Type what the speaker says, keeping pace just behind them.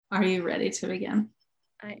Are you ready to begin?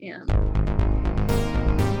 I am.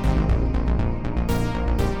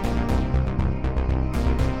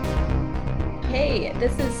 Hey,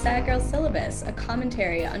 this is Sad Girl Syllabus, a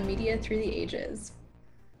commentary on media through the ages.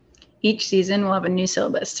 Each season we'll have a new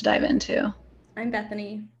syllabus to dive into. I'm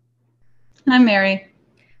Bethany. And I'm Mary.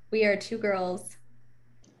 We are two girls.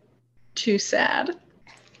 Too sad.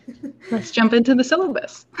 Let's jump into the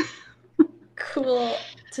syllabus. Cool.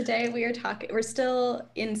 Today we're still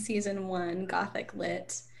in season 1, Gothic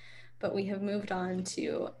Lit, but we have moved on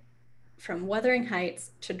from Wuthering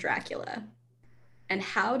Heights to Dracula. And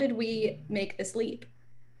how did we make this leap?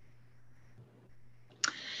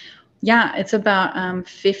 Yeah, it's about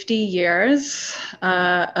 50 years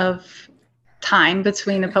of time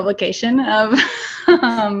between the publication of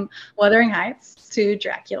Wuthering Heights to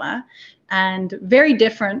Dracula, and very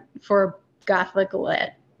different for Gothic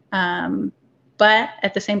Lit. But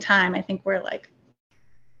at the same time, I think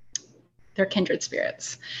they're kindred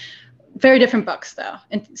spirits. Very different books, though,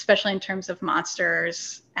 especially in terms of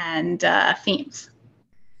monsters and themes.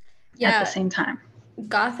 Yeah, at the same time.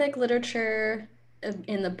 Gothic literature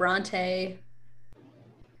in the Bronte,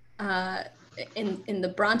 in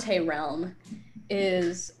the Bronte realm,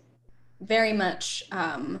 is very much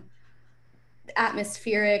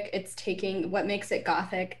atmospheric. It's taking what makes it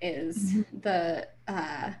Gothic is the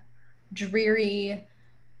dreary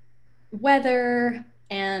weather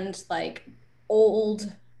and like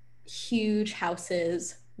old, huge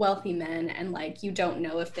houses, wealthy men, and like you don't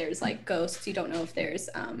know if there's like ghosts, you don't know if there's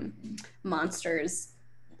monsters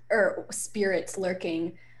or spirits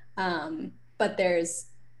lurking, but there's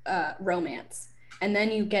romance. And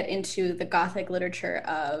then you get into the Gothic literature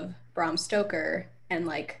of Bram Stoker and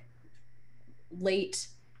like late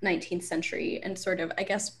 19th century and sort of, I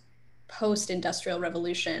guess, post-industrial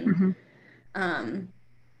revolution,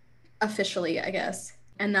 officially, I guess.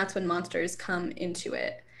 And that's when monsters come into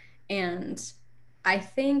it. And I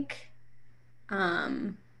think,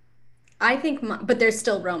 but there's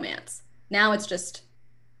still romance. Now it's just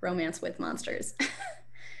romance with monsters.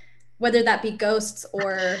 Whether that be ghosts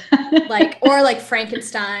or like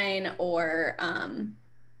Frankenstein or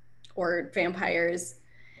vampires.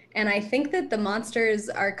 And I think that the monsters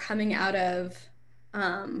are coming out of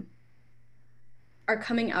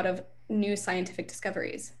new scientific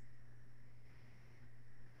discoveries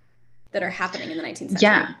that are happening in the 19th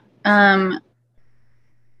century.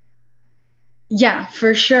 Yeah,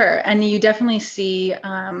 for sure. And you definitely see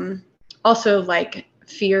also like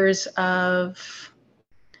fears of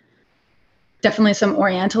definitely some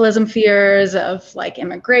Orientalism fears of like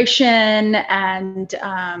immigration and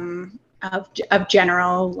of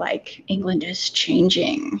general like England is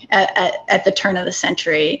changing at the turn of the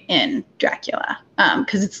century in Dracula,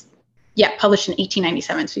 because it's published in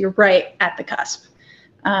 1897, so you're right at the cusp,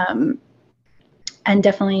 and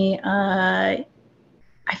definitely I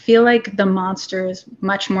feel like the monster is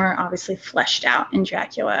much more obviously fleshed out in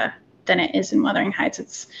Dracula than it is in Wuthering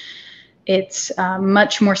Heights. It's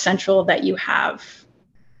much more central that you have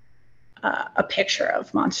a picture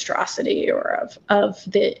of monstrosity or of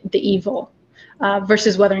the evil,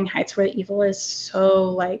 versus Wuthering Heights, where the evil is so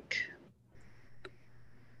like,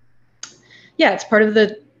 it's part of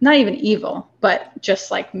the, not even evil, but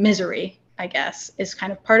just like misery, I guess, is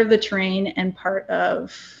kind of part of the terrain and part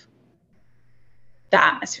of the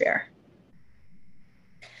atmosphere.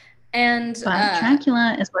 And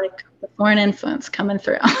Dracula is like the foreign influence coming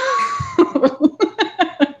through.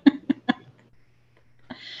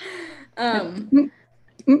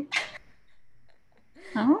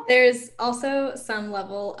 There's also some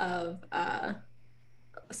level of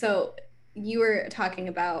so you were talking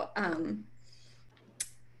about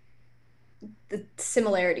the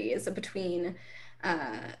similarities between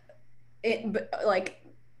like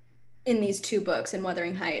in these two books, in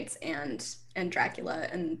Wuthering Heights and Dracula,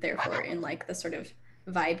 and therefore in like the sort of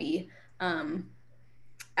vibey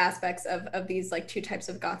aspects of these like two types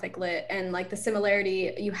of Gothic lit. And like the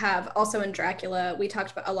similarity you have also in Dracula, we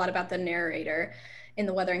talked a lot about the narrator in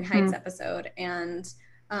the Wuthering Heights episode, and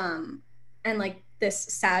like this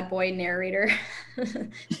sad boy narrator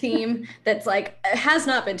theme that's like has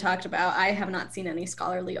not been talked about. I have not seen any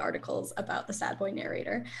scholarly articles about the sad boy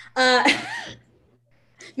narrator.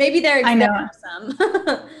 Maybe there are some.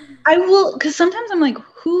 I will, because sometimes I'm like,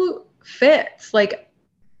 who fits? Like,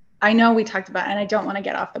 I know we talked about, and I don't want to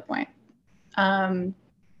get off the point.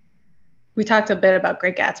 We talked a bit about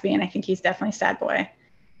Great Gatsby, and I think he's definitely sad boy.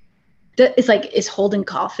 It's like, is Holden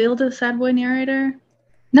Caulfield a sad boy narrator?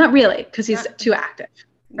 Not really, because he's too active,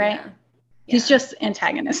 right? Yeah. He's just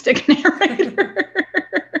antagonistic narrator.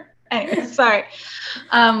 Anyway, sorry.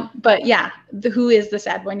 But yeah, who is the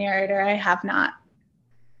sad boy narrator? I haven't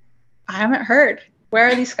heard. Where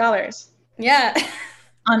are these scholars? Yeah.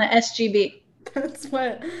 On the SGB. That's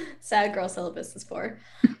what Sad Girl Syllabus is for.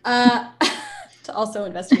 To also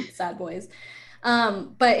investigate the sad boys.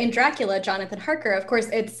 But in Dracula, Jonathan Harker, of course,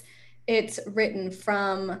 it's written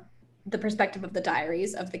from the perspective of the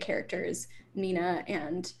diaries of the characters, Mina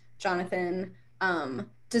and Jonathan.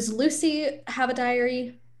 Does Lucy have a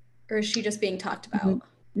diary, or is she just being talked about?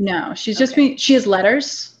 No, she's just she has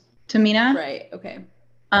letters to Mina. Right. Okay.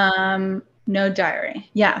 No diary.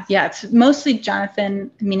 Yeah. It's mostly Jonathan,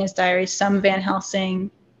 Mina's diary, some Van Helsing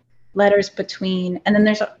letters between, and then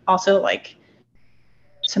there's also like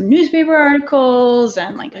some newspaper articles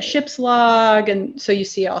and like a ship's log, and so you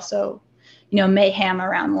see also, mayhem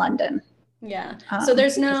around London. Yeah. So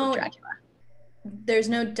there's no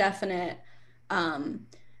definite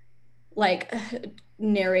like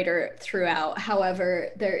narrator throughout. However,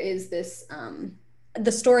 there is this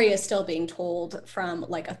the story is still being told from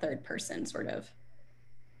like a third person sort of.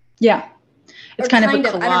 Yeah. It's kind of a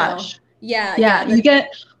collage. Yeah.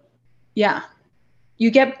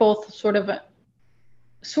 You get both sort of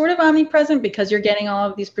omnipresent because you're getting all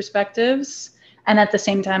of these perspectives. And at the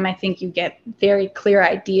same time, I think you get very clear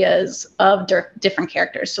ideas of different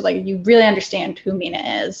characters. So like you really understand who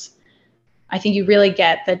Mina is. I think you really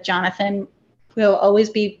get that Jonathan will always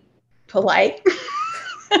be polite.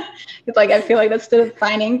 It's like, I feel like that's the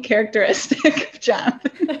defining characteristic of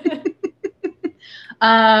Jonathan.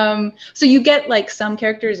 So you get like some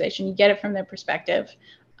characterization, you get it from their perspective.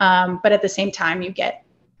 But at the same time, you get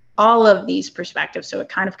all of these perspectives. So it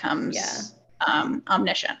kind of comes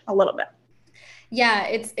omniscient a little bit. Yeah,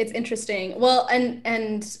 it's interesting. Well, and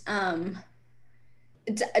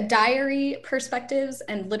diary perspectives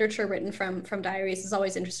and literature written from diaries is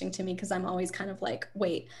always interesting to me, because I'm always kind of like,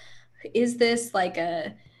 wait, is this like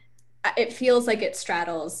it feels like it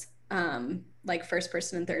straddles like first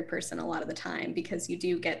person and third person a lot of the time, because you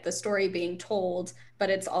do get the story being told, but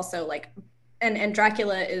it's also like, and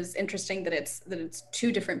Dracula is interesting that it's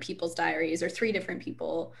two different people's diaries or three different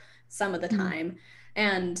people some of the time.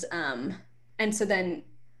 And so then,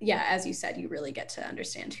 yeah, as you said, you really get to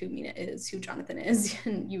understand who Mina is, who Jonathan is,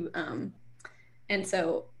 and you and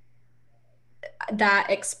so that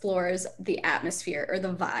explores the atmosphere or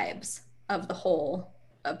the vibes of the whole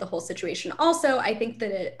situation. Also, I think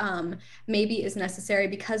that it maybe is necessary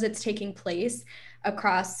because it's taking place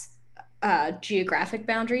across geographic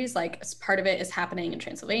boundaries. Like part of it is happening in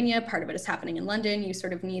Transylvania, part of it is happening in London. You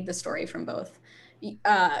sort of need the story from both.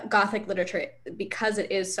 Gothic literature, because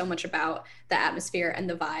it is so much about the atmosphere and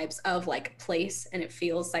the vibes of like place, and it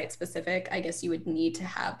feels site specific. I guess you would need to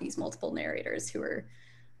have these multiple narrators who are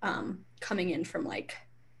coming in from like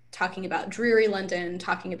talking about dreary London,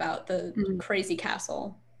 talking about the crazy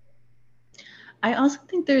castle. I also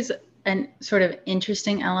think there's an sort of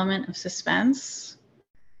interesting element of suspense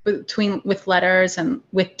with letters and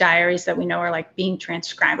with diaries that we know are like being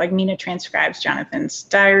transcribed. Like Mina transcribes Jonathan's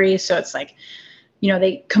diary, so it's like,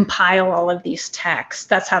 they compile all of these texts.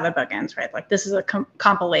 That's how the book ends, right? Like this is a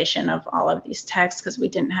compilation of all of these texts because we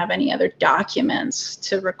didn't have any other documents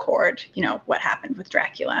to record, what happened with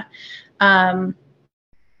Dracula.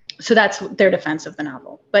 So that's their defense of the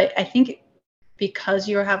novel. But I think because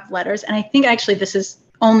you have letters, and I think actually this is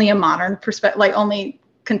only a modern perspective, like only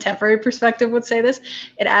contemporary perspective would say this,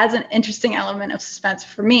 it adds an interesting element of suspense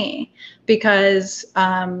for me, because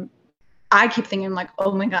I keep thinking like,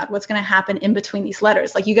 oh my God, what's going to happen in between these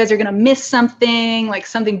letters? Like you guys are going to miss something, like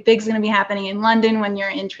something big's going to be happening in London when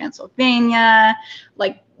you're in Transylvania.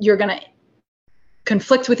 Like you're going to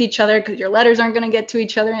conflict with each other because your letters aren't going to get to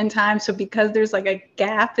each other in time. So because there's like a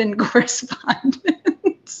gap in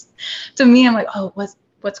correspondence, to me, I'm like, oh,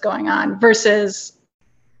 what's going on? Versus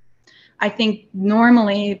I think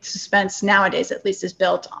normally suspense nowadays, at least, is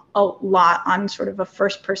built a lot on sort of a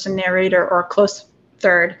first person narrator or a close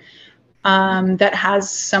third. That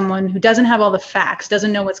has someone who doesn't have all the facts,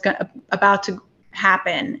 doesn't know what's about to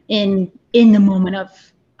happen in the moment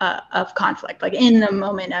of conflict, like in the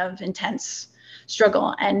moment of intense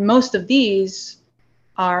struggle. And most of these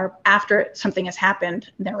are after something has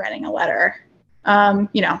happened, they're writing a letter, to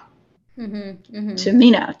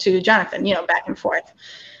Mina, to Jonathan, back and forth.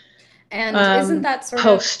 And isn't that sort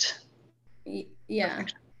post? Yeah.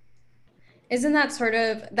 Isn't that sort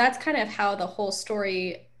of, that's kind of how the whole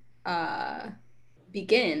story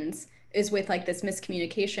begins, is with like this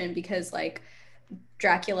miscommunication, because like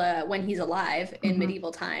Dracula, when he's alive in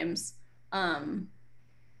medieval times,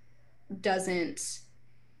 doesn't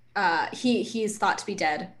he's thought to be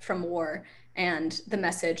dead from war, and the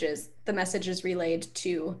message is relayed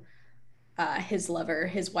to his lover,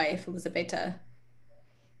 his wife, Elisabetta,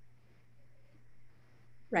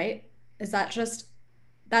 right? Is that just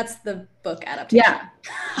that's the book adaptation? Yeah.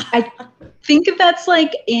 I think that's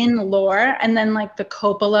like in lore, and then like the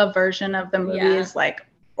Coppola version of the movie is like,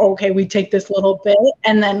 okay, we take this little bit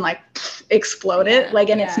and then like explode it. Like,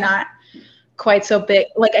 and it's not quite so big.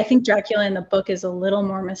 Like, I think Dracula in the book is a little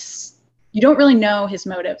more you don't really know his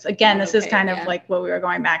motives. Again, this is kind of like what we were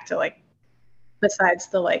going back to, like, besides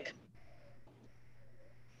the like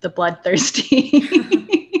the bloodthirsty,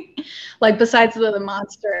 like besides the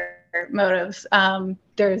monster motives,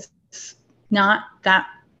 there's not that.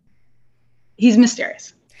 He's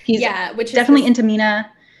mysterious. He's which definitely into Mina.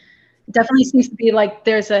 Definitely seems to be like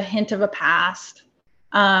there's a hint of a past.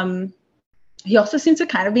 He also seems to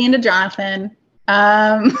kind of be into Jonathan.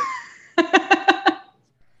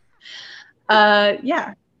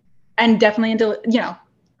 Yeah, and definitely into, you know,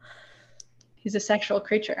 he's a sexual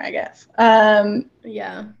creature, I guess.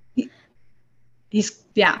 He's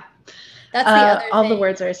That's the other all the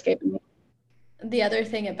words are escaping me. The other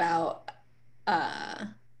thing about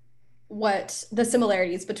what the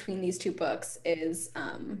similarities between these two books is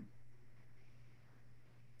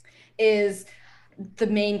the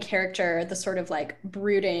main character, the sort of like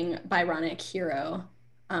brooding Byronic hero,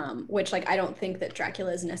 which like I don't think that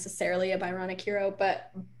Dracula is necessarily a Byronic hero,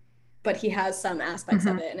 but he has some aspects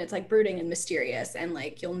of it, and it's like brooding and mysterious, and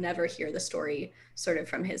like you'll never hear the story sort of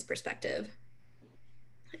from his perspective,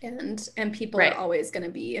 and people are always going to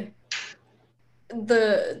be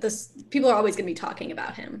people are always going to be talking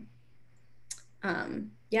about him.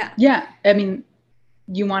 Yeah, I mean,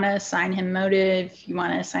 you want to assign him motive, you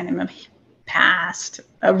want to assign him a past,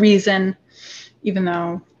 a reason, even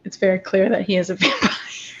though it's very clear that he is a vampire.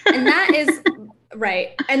 And that is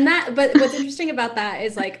right. And that, but what's interesting about that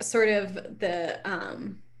is like sort of the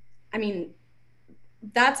I mean,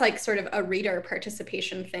 that's like sort of a reader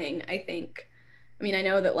participation thing, I think. I mean, I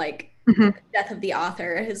know that like death of the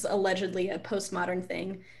author is allegedly a postmodern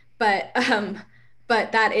thing, but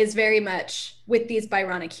that is very much with these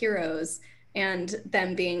Byronic heroes and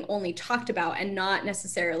them being only talked about and not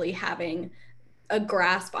necessarily having a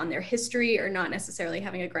grasp on their history or not necessarily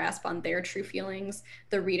having a grasp on their true feelings.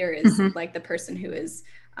 The reader is like the person who is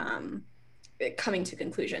coming to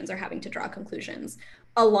conclusions or having to draw conclusions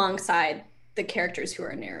alongside the characters who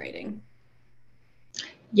are narrating.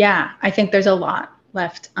 Yeah, I think there's a lot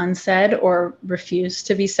left unsaid or refused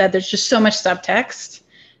to be said. There's just so much subtext.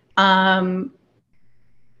 And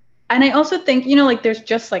I also think, you know, like there's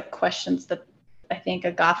just like questions that I think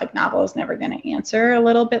a Gothic novel is never going to answer a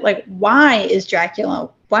little bit. Like, why is Dracula,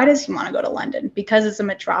 why does he want to go to London? Because it's a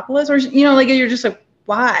metropolis? Or, you know, like you're just like,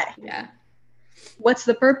 why? Yeah. What's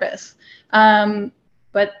the purpose?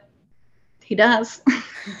 But he does.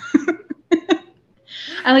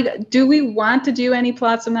 And like, do we want to do any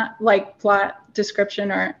plots on that, like plot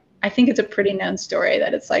description? Or I think it's a pretty known story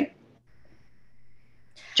that it's like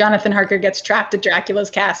Jonathan Harker gets trapped at Dracula's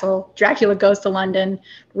castle. Dracula goes to London,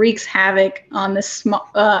 wreaks havoc on this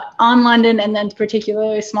on London, and then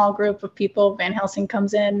particularly a small group of people. Van Helsing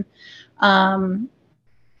comes in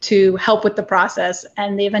to help with the process,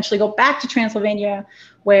 and they eventually go back to Transylvania,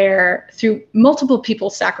 where through multiple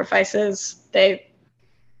people's sacrifices, they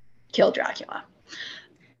kill Dracula.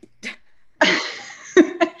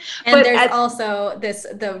 And there's also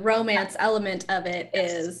the romance element of it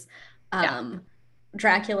is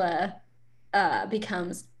Dracula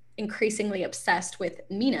becomes increasingly obsessed with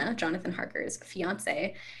Mina, Jonathan Harker's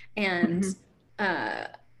fiance, and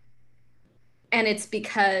it's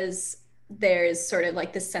because there's sort of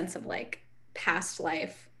like this sense of like past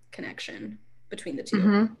life connection between the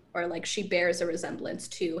two, or like she bears a resemblance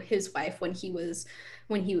to his wife when he was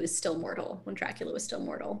still mortal, when Dracula was still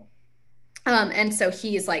mortal. And so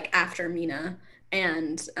he's like after Mina,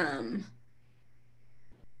 and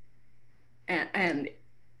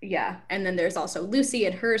yeah, and then there's also Lucy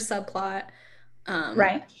and her subplot.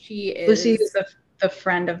 Right. She is Lucy is the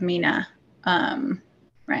friend of Mina,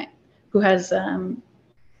 right? Who has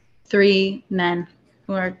 3 men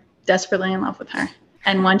who are desperately in love with her,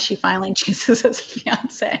 and one she finally chooses as a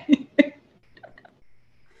fiance.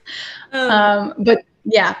 But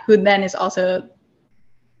yeah, who then is also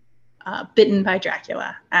bitten by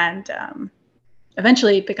Dracula and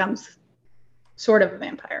eventually becomes sort of a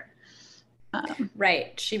vampire.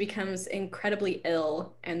 Right. She becomes incredibly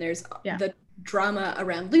ill, and there's the drama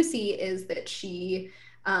around Lucy is that she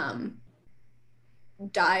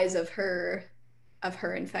dies of her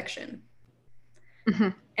infection.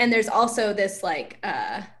 And there's also this like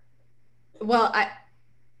well,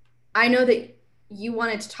 I know that you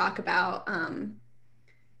wanted to talk about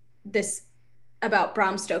this about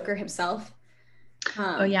Bram Stoker himself.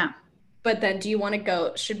 Oh yeah. But then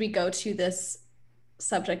should we go to this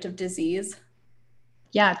subject of disease?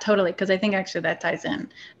 Yeah, totally. Because I think actually that ties in.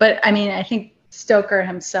 But I mean, I think Stoker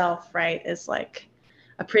himself, right, is like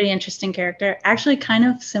a pretty interesting character. Actually, kind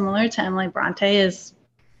of similar to Emily Bronte, is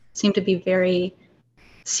seemed to be very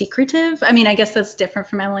secretive. I mean, I guess that's different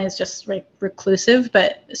from Emily, is just like reclusive.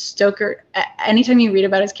 But Stoker, anytime you read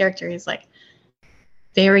about his character, he's like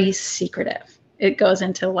very secretive. It goes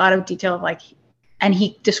into a lot of detail of like, and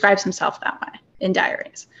he describes himself that way in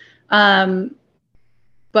diaries.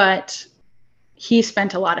 But he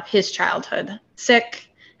spent a lot of his childhood sick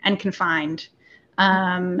and confined.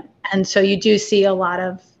 And so you do see a lot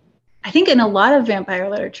of, I think in a lot of vampire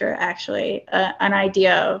literature, actually, an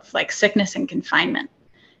idea of like sickness and confinement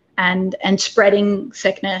and spreading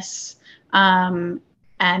sickness. And,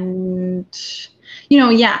 you know,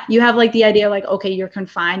 yeah, you have like the idea like, okay, you're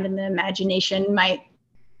confined and the imagination might,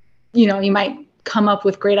 you know, you might come up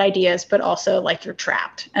with great ideas, but also like you're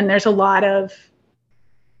trapped. And there's a lot of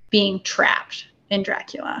being trapped in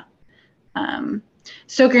Dracula.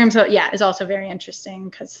 Stoker himself, yeah, is also very interesting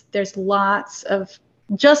because there's lots of,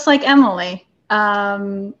 just like Emily,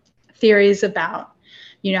 theories about,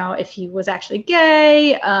 you know, if he was actually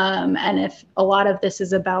gay, and if a lot of this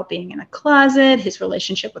is about being in a closet, his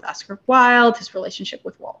relationship with Oscar Wilde, his relationship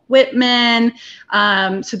with Walt Whitman.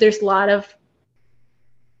 So there's a lot of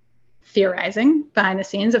theorizing behind the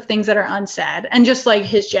scenes of things that are unsaid, and just like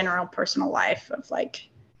his general personal life of like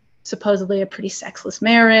supposedly a pretty sexless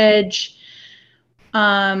marriage.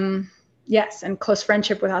 Yes, and close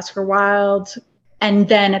friendship with Oscar Wilde. And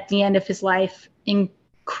then at the end of his life,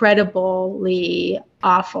 incredibly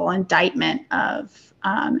awful indictment of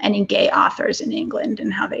any gay authors in England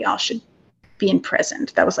and how they all should be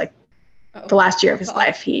imprisoned. That was like the last year of his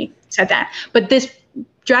life. He said that. But this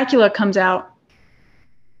Dracula comes out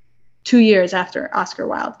 2 years after Oscar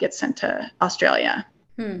Wilde gets sent to Australia.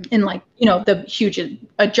 In like, you know,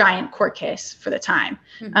 a giant court case for the time,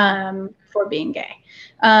 for being gay.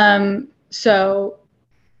 So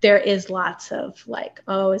there is lots of like,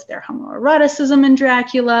 oh, is there homoeroticism in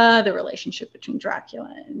Dracula? The relationship between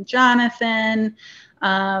Dracula and Jonathan.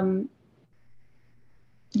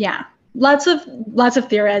 Yeah, lots of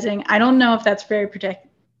theorizing. I don't know if that's very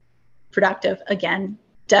productive. Again,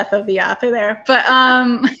 death of the author there, but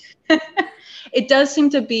it does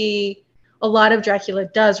seem to be, a lot of Dracula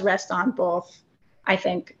does rest on both, I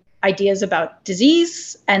think, ideas about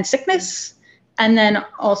disease and sickness, and then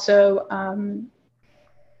also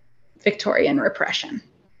Victorian repression.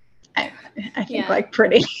 I think like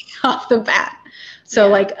pretty off the bat. So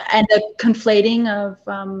like, and the conflating of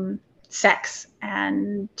sex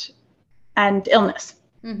and illness.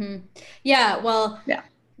 Yeah, well,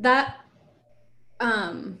 that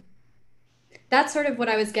that's sort of what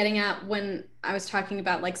I was getting at when I was talking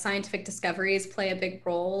about like scientific discoveries play a big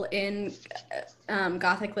role in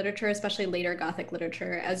Gothic literature, especially later Gothic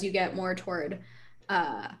literature, as you get more toward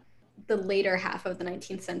the later half of the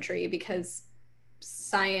 19th century, because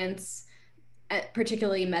science,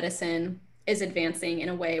 particularly medicine, is advancing in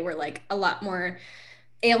a way where like a lot more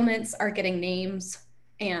ailments are getting names,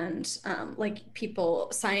 and like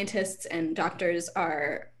scientists and doctors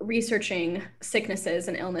are researching sicknesses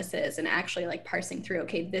and illnesses and actually like parsing through,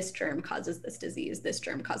 okay, this germ causes this disease, this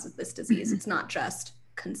germ causes this disease. It's not just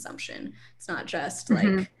consumption. It's not just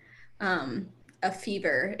like a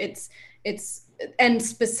fever. It's and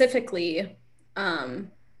specifically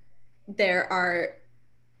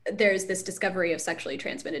there's this discovery of sexually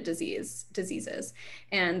transmitted diseases,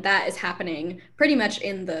 and that is happening pretty much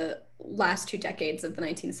in the last 2 decades of the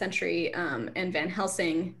 19th century. And Van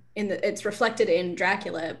Helsing, it's reflected in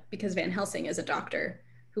Dracula because Van Helsing is a doctor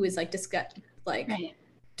who is like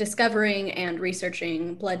discovering and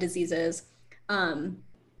researching blood diseases, and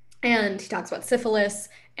he talks about syphilis,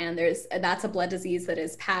 and that's a blood disease that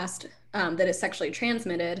is passed, that is sexually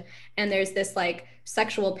transmitted, and there's this like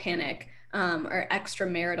sexual panic, or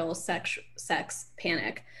extramarital sex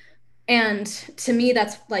panic. And to me,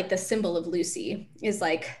 that's like the symbol of Lucy, is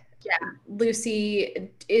like,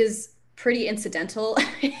 Lucy is pretty incidental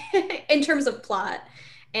in terms of plot.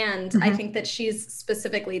 And I think that she's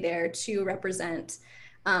specifically there to represent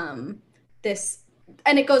this,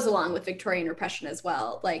 and it goes along with Victorian repression as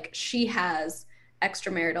well. Like she has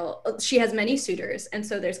many suitors. And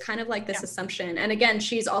so there's kind of like this assumption. And again,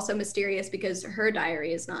 she's also mysterious because her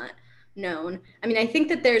diary is not known. I mean, I think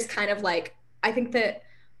that there's kind of like, I think that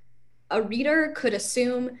a reader could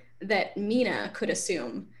assume that Mina could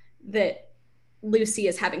assume that Lucy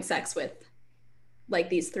is having sex with like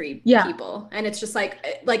these three Yeah. people, and it's just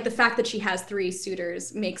like the fact that she has three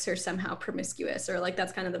suitors makes her somehow promiscuous, or like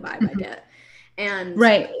that's kind of the vibe I get. And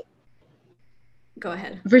Right. Go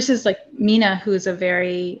ahead. Versus like Mina, who's a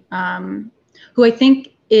very who I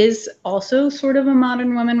think is also sort of a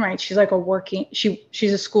modern woman, right? She's like a working,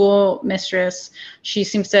 she's a school mistress. She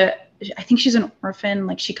seems to, I think she's an orphan.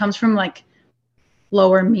 Like she comes from like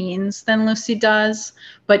lower means than Lucy does,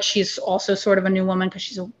 but she's also sort of a new woman because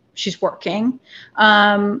she's working.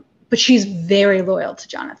 But she's very loyal to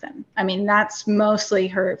Jonathan. I mean, that's mostly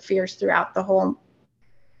her fears throughout the whole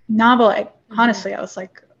novel. Honestly, I was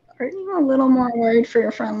like, aren't you a little more worried for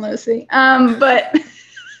your friend Lucy? But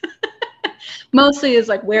mostly is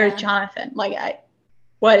like, where's Jonathan? Like,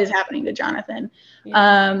 what is happening to Jonathan?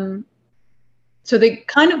 Yeah. So they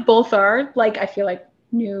kind of both are like, I feel like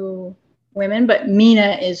new women, but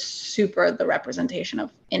Mina is super the representation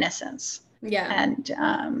of innocence. Yeah.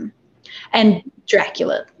 And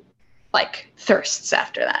Dracula like thirsts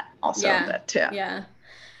after that also a bit too. Yeah.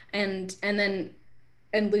 And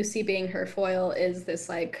Lucy being her foil is this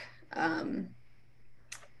like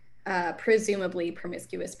presumably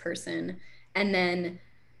promiscuous person, and then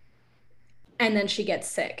she gets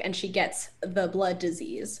sick and she gets the blood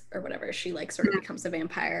disease or whatever. She like sort of becomes a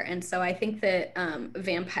vampire. And so I think that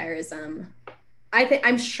vampirism,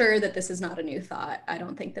 I'm sure that this is not a new thought. I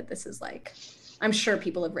don't think that this is like, I'm sure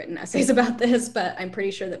people have written essays about this, but I'm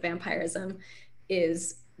pretty sure that vampirism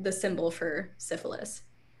is the symbol for syphilis.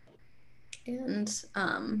 And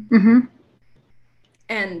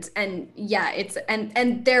and yeah, it's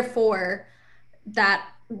and therefore that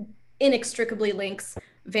inextricably links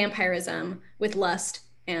vampirism with lust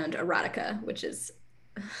and erotica, which is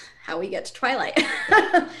how we get to Twilight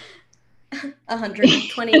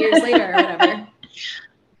 120 years later or whatever.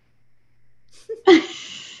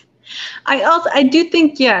 I do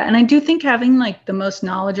think, and I do think having like the most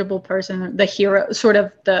knowledgeable person, the hero, sort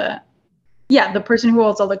of the person who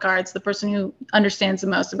holds all the cards, the person who understands the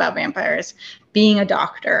most about vampires, being a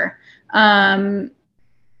doctor,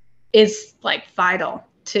 is like vital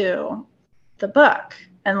to the book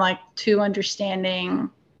and like to understanding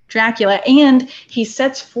Dracula. And he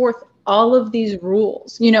sets forth all of these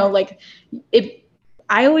rules, like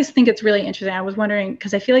I always think it's really interesting. I was wondering,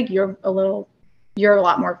 because I feel like you're a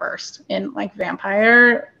lot more versed in like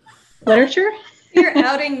vampire literature. You're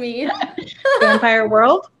outing me. Vampire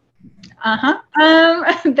world.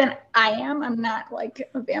 Than I am. I'm not like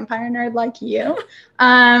a vampire nerd like you.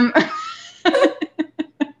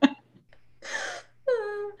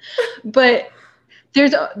 But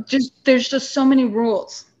there's just so many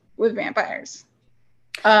rules with vampires.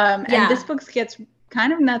 And this book gets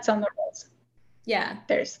kind of nuts on the rules. Yeah.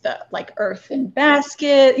 There's the like earthen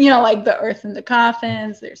basket, like the earth in the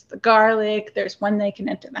coffins. There's the garlic. There's when they can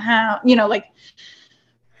enter the house, like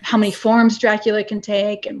how many forms Dracula can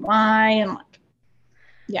take and why. And like,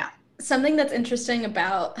 yeah. Something that's interesting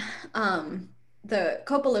about the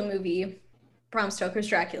Coppola movie, Bram Stoker's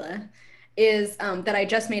Dracula, is that I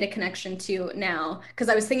just made a connection to now, because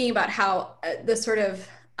I was thinking about how the sort of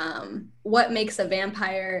what makes a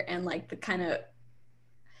vampire and like the kind of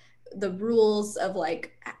the rules of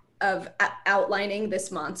like of outlining this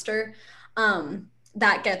monster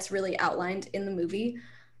that gets really outlined in the movie,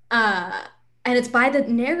 and it's by the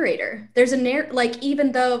narrator. There's like,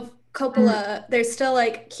 even though Coppola, there's still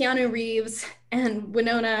like Keanu Reeves and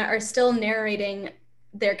Winona are still narrating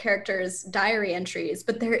their characters' diary entries,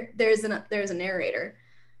 but there's a narrator,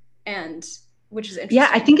 and which is interesting. Yeah,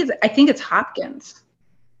 I think it's Hopkins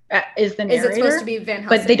is the narrator. Is it supposed to be Van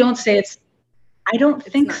Helsing? But they don't say it's. I don't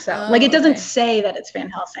think so. Like it doesn't say that it's Van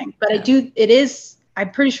Helsing, but it is. I'm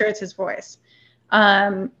pretty sure it's his voice.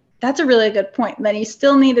 That's a really good point. That you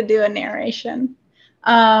still need to do a narration.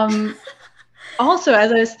 Also,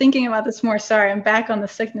 as I was thinking about this more, sorry, I'm back on the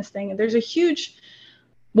sickness thing. There's a huge.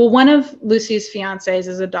 Well, one of Lucy's fiancés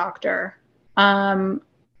is a doctor. In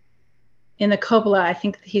the Coppola, I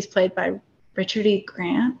think he's played by Richard E.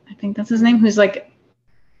 Grant. I think that's his name. Who's like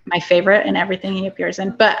my favorite in everything he appears in.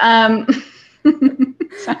 But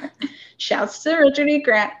sorry, shouts to Richard E.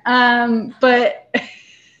 Grant. But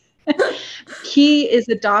he is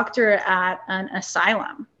a doctor at an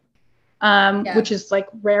asylum, which is like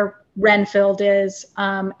where Renfield is.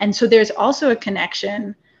 And so there's also a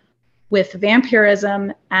connection with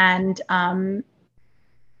vampirism and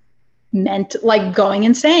meant like going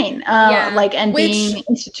insane, like and being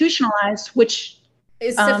institutionalized, which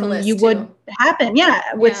is syphilis would happen,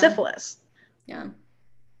 with syphilis. Yeah.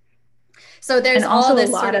 So there's and also all this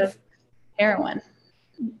a lot sort of heroin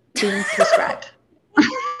being prescribed.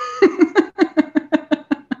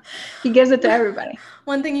 He gives it to everybody.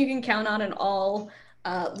 One thing you can count on in all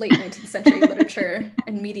late 19th century literature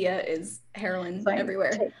and media is heroin like,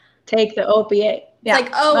 everywhere. Take the opiate. Yeah. It's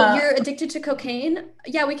like, oh, you're addicted to cocaine?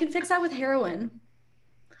 Yeah, we can fix that with heroin.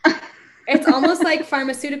 It's almost like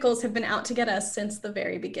pharmaceuticals have been out to get us since the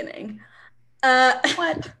very beginning.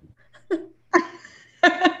 What?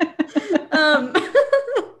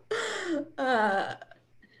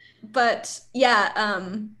 But yeah,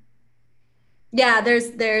 yeah,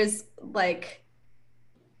 there's like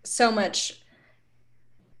so much.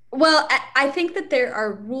 Well, I think that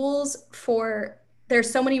there's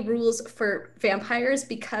so many rules for vampires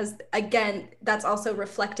because, again, that's also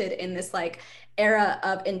reflected in this like era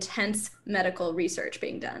of intense medical research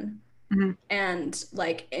being done. Mm-hmm. And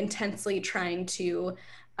like intensely trying to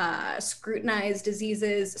scrutinize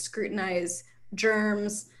diseases, scrutinize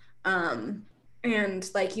germs, and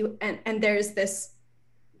like and there's this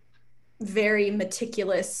very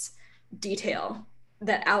meticulous detail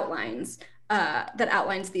that outlines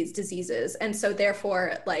these diseases, and so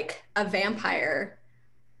therefore like a vampire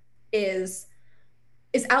is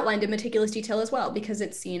outlined in meticulous detail as well because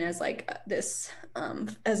it's seen as like this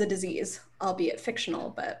as a disease, albeit fictional,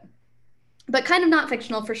 but kind of not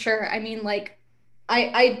fictional for sure. I mean, like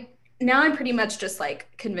I now I'm pretty much just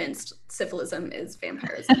like convinced syphilism is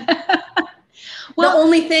vampirism. Well, the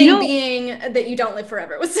only thing being that you don't live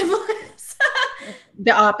forever with syphilis.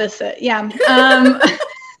 The opposite, yeah.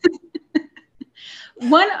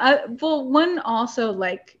 One also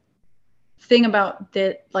like thing about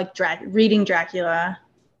the like reading Dracula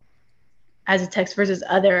as a text versus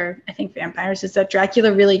other, I think, vampires is that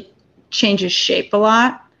Dracula really changes shape a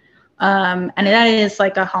lot, and that is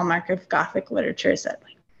like a hallmark of Gothic literature is that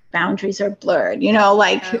like boundaries are blurred,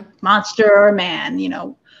 like monster or man,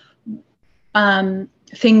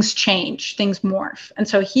 things change, things morph, and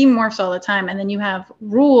so he morphs all the time, and then you have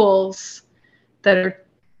rules that are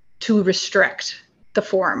to restrict the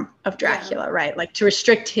form of Dracula, right? Like to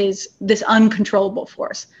restrict this uncontrollable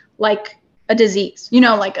force, like a disease,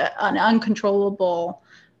 like an uncontrollable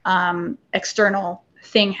external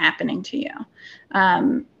thing happening to you.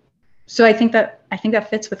 So I think that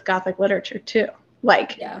fits with Gothic literature too.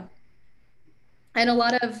 Like, yeah, and a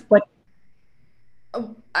lot of what?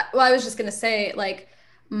 Well, I was just gonna say like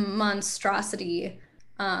monstrosity,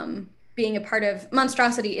 being a part of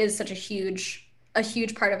monstrosity is such a huge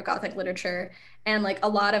part of Gothic literature. And like a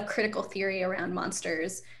lot of critical theory around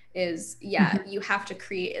monsters is, you have to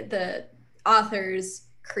the authors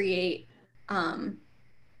create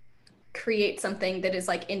something that is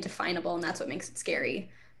like indefinable, and that's what makes it scary.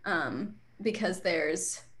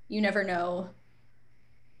 Because you never know,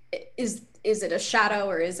 is it a shadow,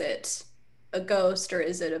 or is it a ghost, or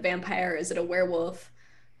is it a vampire, is it a werewolf?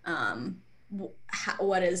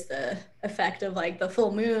 What is the effect of like the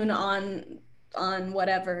full moon on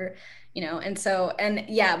whatever, and so,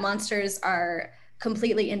 monsters are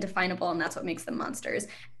completely indefinable, and that's what makes them monsters,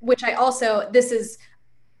 which this is,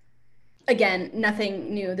 again,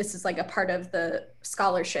 nothing new. This is like a part of the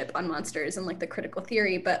scholarship on monsters and like the critical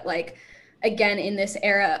theory, but like, again, in this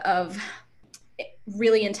era of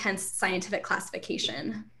really intense scientific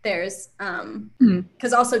classification, there's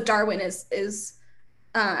because also Darwin is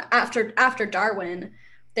after Darwin,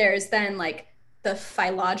 there's then like the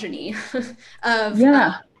phylogeny of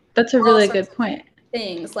that's a really good point.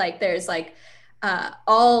 Things like there's like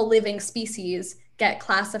all living species get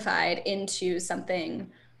classified into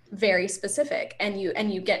something very specific, and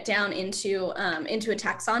you get down into a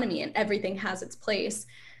taxonomy, and everything has its place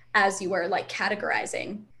as you are like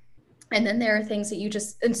categorizing. And then there are things that you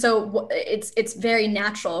just, and so it's very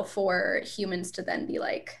natural for humans to then be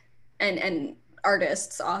like, and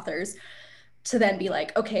artists, authors, to then be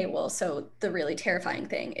like, okay, well, so the really terrifying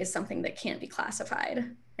thing is something that can't be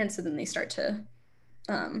classified. And so then they start to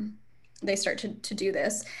do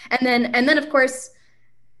this. And then of course,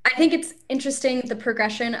 I think it's interesting, the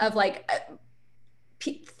progression of like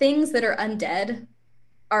things that are undead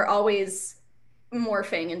are always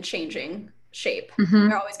morphing and changing shape.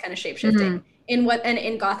 They're always kind of shape-shifting.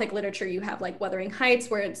 In Gothic literature, you have like Wuthering Heights,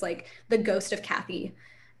 where it's like the ghost of Cathy,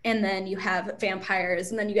 and then you have vampires,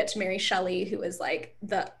 and then you get to Mary Shelley, who is like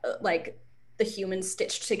the humans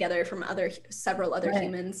stitched together from several other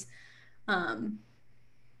humans.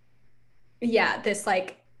 This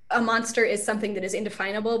like a monster is something that is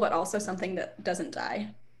indefinable, but also something that doesn't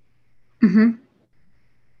die.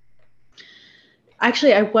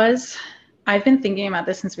 Actually, I've been thinking about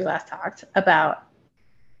this since we last talked about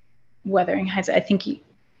Wuthering Heights. I think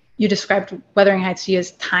you described Wuthering Heights to you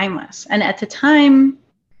as timeless. And at the time,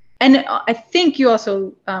 and I think you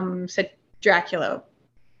also said Dracula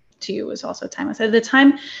to you was also timeless. At the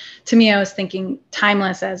time, to me, I was thinking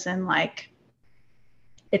timeless as in like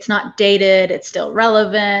it's not dated, it's still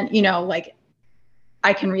relevant, you know, like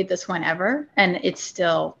I can read this whenever and it's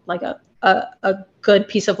still like a good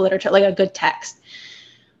piece of literature, like a good text.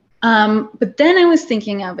 But then I was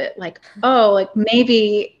thinking of it like, oh, like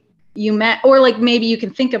maybe you met, or like maybe you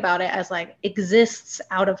can think about it as like exists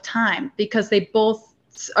out of time, because they both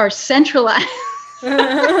are centralized.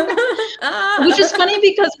 Which is funny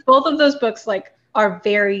because both of those books like are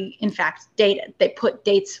very, in fact, dated. They put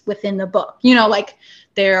dates within the book. You know, like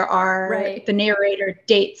there are the narrator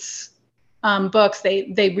dates books.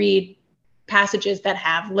 They read passages that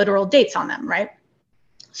have literal dates on them, right?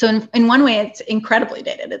 So in one way, it's incredibly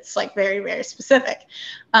dated. It's like very, very specific.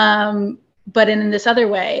 But in this other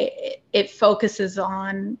way, it focuses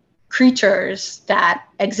on creatures that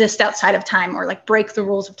exist outside of time or like break the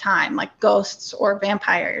rules of time, like ghosts or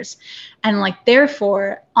vampires. And like,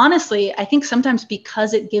 therefore, honestly, I think sometimes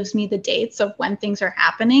because it gives me the dates of when things are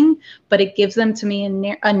happening, but it gives them to me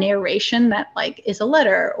in a narration that like is a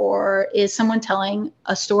letter or is someone telling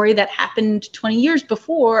a story that happened 20 years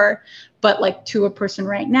before, but like to a person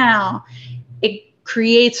right now, it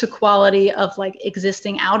creates a quality of like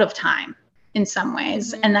existing out of time in some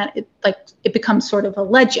ways. And that it becomes sort of a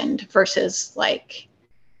legend versus like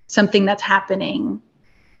something that's happening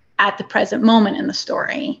at the present moment in the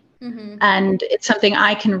story. And it's something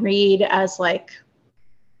I can read as like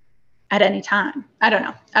at any time. I don't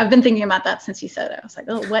know. I've been thinking about that since you said it. I was like,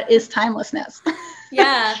 oh, what is timelessness?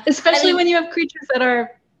 Yeah. Especially when you have creatures that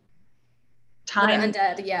are time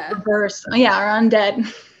undead, yeah. Reverse. Oh, yeah, are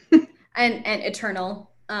undead. and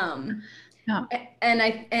eternal. Yeah.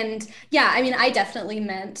 And yeah, I mean, I definitely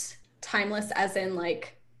meant timeless as in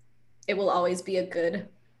like it will always be a good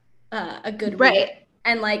right read.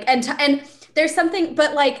 And like and there's something,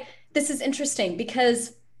 but like this is interesting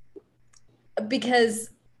because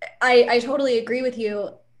I totally agree with you.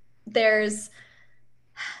 There's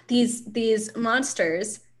these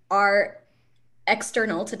monsters are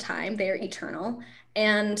external to time, they are eternal,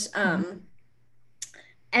 and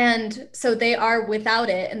and so they are without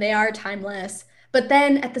it and they are timeless. But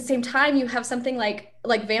then at the same time, you have something like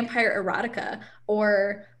vampire erotica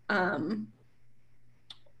or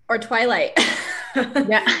Twilight.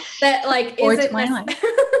 Yeah. That like isn't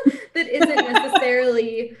that isn't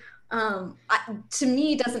necessarily to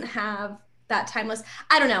me doesn't have that timeless.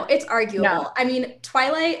 I don't know. It's arguable. No. I mean,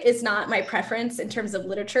 Twilight is not my preference in terms of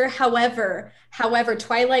literature. However,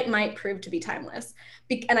 Twilight might prove to be timeless.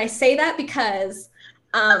 And I say that because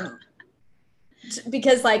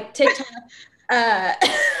like TikTok,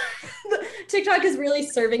 TikTok is really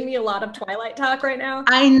serving me a lot of Twilight talk right now.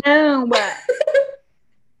 I know, but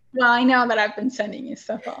well, I know that I've been sending you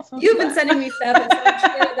stuff also. You've been sending me stuff, and so I'm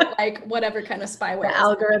sure that like whatever kind of spyware the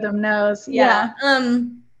algorithm knows. Yeah.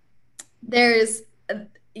 There's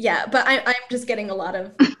but I'm just getting a lot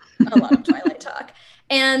of Twilight talk.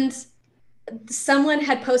 And someone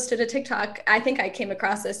had posted a TikTok. I think I came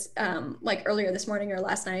across this like earlier this morning or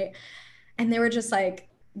last night, and they were just like,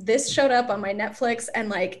 this showed up on my Netflix, and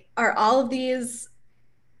like, are all of these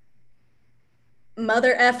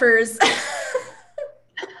mother effers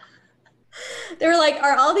they were like,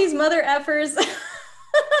 are all these mother effers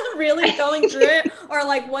really going through it, or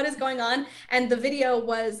like what is going on? And the video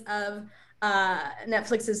was of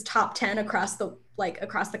Netflix's top 10 across the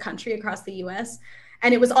country, across the US,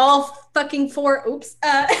 and it was all fucking for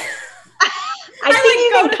I think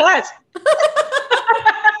you can cut.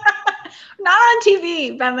 Not on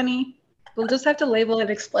TV, Bethany. We'll just have to label it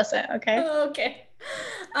explicit, okay? Okay.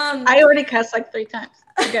 I already cussed like 3 times.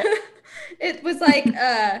 Okay. It was like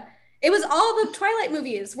it was all the Twilight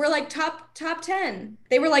movies were like top 10.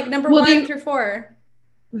 They were like number 1 through 4.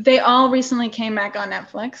 They all recently came back on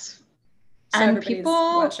Netflix. So and people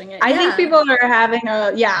watching it. I think people are having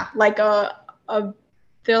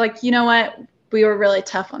they're like, you know what? We were really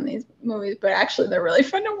tough on these movies, but actually they're really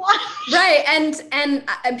fun to watch. Right.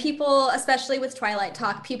 And people, especially with Twilight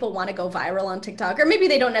talk, people want to go viral on TikTok, or maybe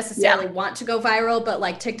they don't necessarily want to go viral, but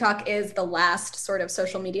like TikTok is the last sort of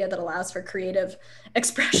social media that allows for creative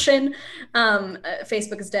expression.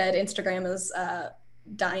 Facebook is dead. Instagram is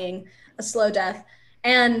dying a slow death.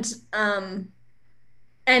 And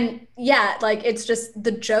yeah, like it's just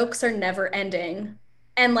the jokes are never ending.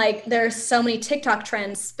 And like there's so many TikTok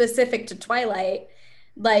trends specific to Twilight.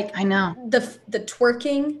 Like I know the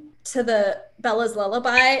twerking to the Bella's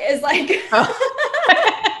Lullaby is like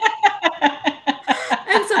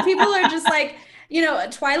and so people are just like, you know,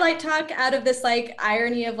 Twilight talk out of this like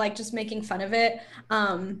irony of like just making fun of it.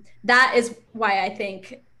 That is why I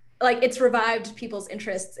think like it's revived people's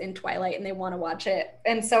interests in Twilight and they want to watch it.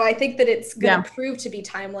 And so I think that it's going to prove to be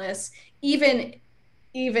timeless, even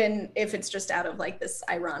even if it's just out of like this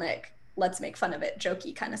ironic, let's make fun of it,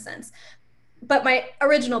 jokey kind of sense. But my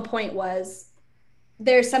original point was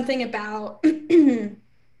there's something about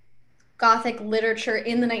Gothic literature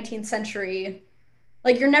in the 19th century.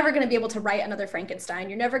 Like, you're never going to be able to write another Frankenstein.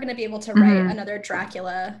 You're never going to be able to write another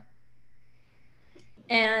Dracula.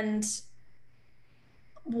 And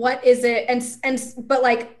what is it? But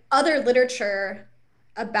like other literature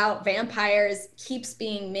about vampires keeps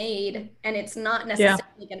being made, and it's not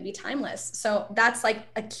necessarily going to be timeless. So that's like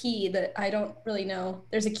a key that I don't really know.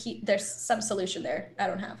 There's a key, there's some solution there I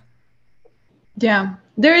don't have. Yeah,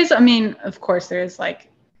 there is. I mean, of course, there is like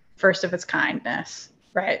first of its kindness,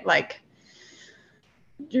 right? Like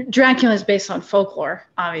Dracula is based on folklore,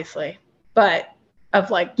 obviously, but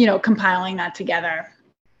of like, you know, compiling that together.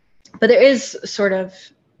 But there is sort of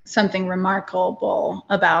something remarkable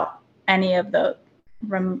about any of the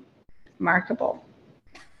remarkable.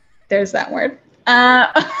 There's that word.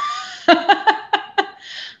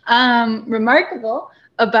 Remarkable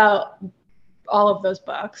about all of those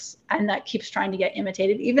books, and that keeps trying to get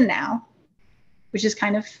imitated even now, which is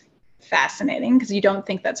kind of fascinating because you don't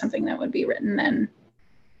think that's something that would be written then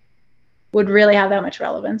would really have that much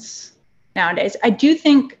relevance nowadays. I do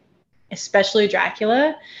think, especially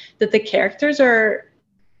Dracula, that the characters are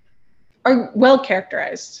well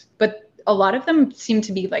characterized, but a lot of them seem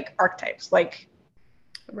to be like archetypes. Like,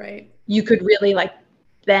 right, you could really like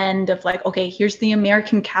bend of like, okay, here's the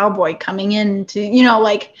American cowboy coming in to, you know,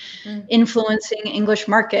 like influencing English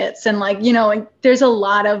markets, and like, you know, like, there's a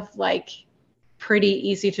lot of like pretty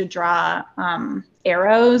easy to draw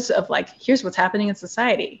arrows of like, here's what's happening in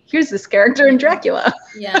society. Here's this character in Dracula.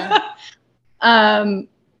 Yeah.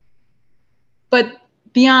 But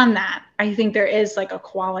beyond that, I think there is like a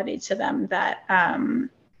quality to them that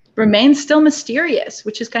remains still mysterious,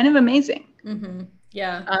 which is kind of amazing. Mm-hmm.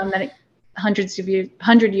 Yeah. That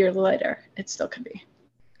 100 years later, it still could be.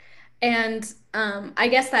 And I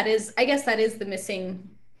guess that is the missing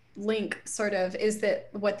link, sort of, is that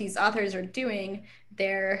what these authors are doing,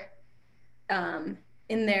 they're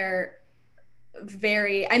in their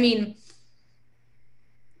very, I mean,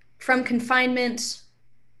 from confinement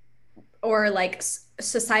or like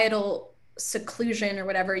societal seclusion or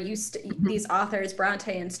whatever, these authors,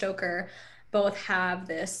 Bronte and Stoker, both have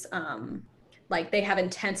this like, they have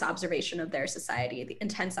intense observation of their society, the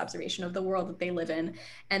intense observation of the world that they live in,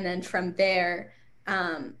 and then from there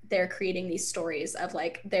they're creating these stories of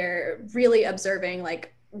like, they're really observing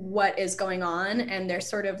like what is going on, and they're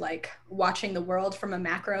sort of like watching the world from a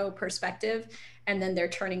macro perspective, and then they're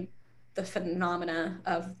turning the phenomena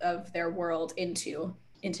of their world into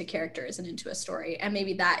characters and into a story. And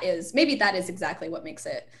maybe that is exactly what makes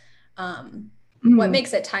it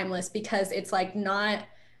timeless, because it's like not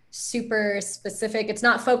super specific. It's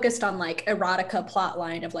not focused on like erotica plot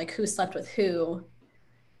line of like who slept with who.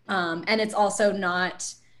 And it's also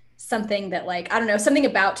not something that, like, I don't know, something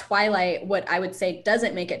about Twilight, what I would say does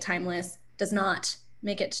not make it timeless,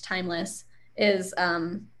 is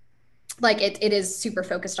like it is super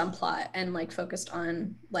focused on plot and like focused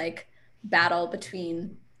on like battle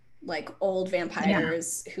between like old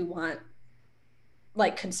vampires who want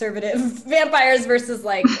like conservative vampires versus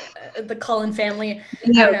like the Cullen family.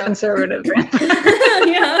 Conservative.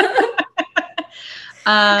 Yeah.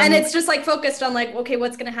 And it's just like focused on like, okay,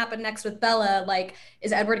 what's going to happen next with Bella? Like,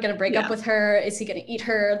 is Edward going to break up with her? Is he going to eat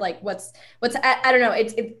her? Like, what's I don't know.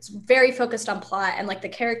 It's very focused on plot, and like the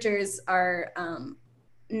characters are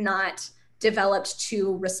not developed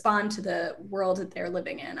to respond to the world that they're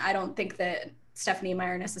living in. I don't think that Stephenie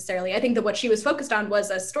Meyer necessarily, I think that what she was focused on was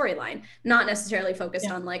a storyline, not necessarily focused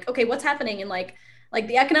on like, okay, what's happening in like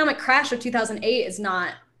the economic crash of 2008 is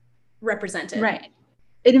not represented. Right.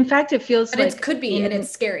 In fact, it feels like it could be, and it's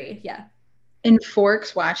scary. Yeah. In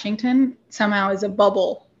Forks, Washington, somehow is a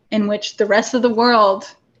bubble in which the rest of the world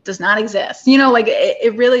does not exist. You know, like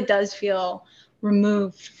it really does feel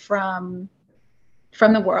removed from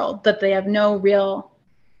the world, that they have no real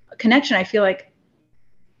connection. I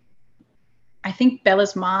think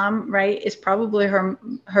Bella's mom, right, is probably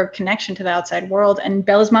her connection to the outside world, and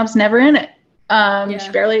Bella's mom's never in it.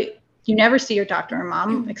 You never see her talk to her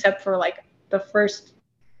mom except for like the first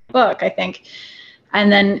book, I think,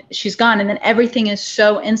 and then she's gone, and then everything is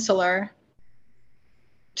so insular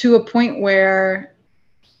to a point where,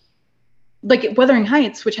 like, Wuthering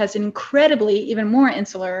Heights, which has an incredibly even more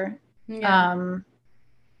insular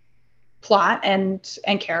plot and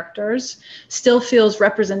characters, still feels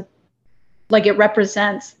it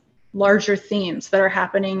represents larger themes that are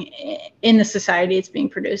happening in the society it's being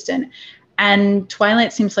produced in. And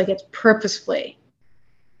Twilight seems like it's purposefully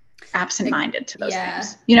absent-minded to those Yeah.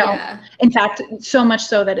 things, you know. Yeah. In fact, so much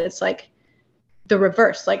so that it's like the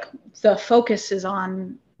reverse, like the focus is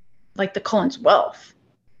on like the Cullens' wealth,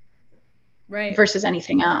 Right. versus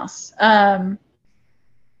anything else.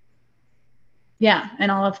 Yeah,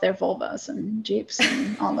 and all of their Volvos and Jeeps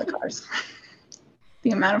and all the cars. The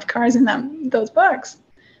amount of cars in those books.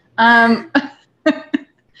 I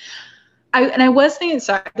was thinking,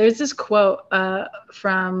 sorry, there's this quote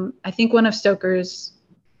from, I think, one of Stoker's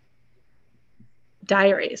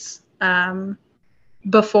diaries, a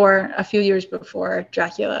few years before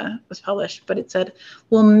Dracula was published, but it said,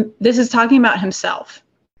 well, this is talking about himself.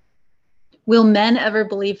 Will men ever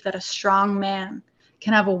believe that a strong man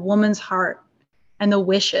can have a woman's heart and the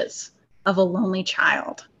wishes of a lonely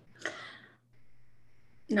child?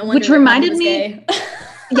 No wonder Which reminded me.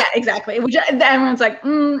 Yeah, exactly. Which everyone's like,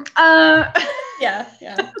 yeah.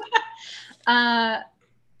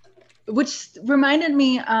 Which reminded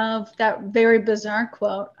me of that very bizarre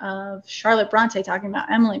quote of Charlotte Bronte talking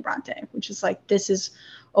about Emily Bronte, which is like, this is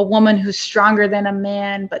a woman who's stronger than a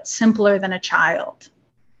man, but simpler than a child.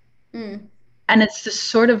 And it's this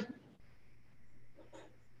sort of,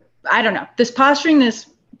 I don't know, this posturing, this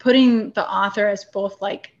putting the author as both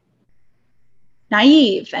like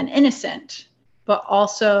naive and innocent, but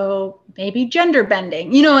also maybe gender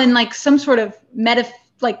bending, you know, in like some sort of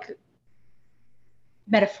metaphorical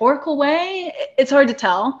way. It's hard to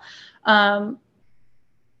tell. But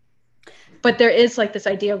there is like this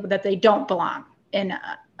idea that they don't belong in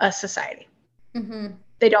a society. Mm-hmm.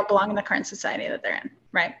 They don't belong in the current society that they're in,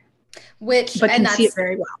 right? But can see it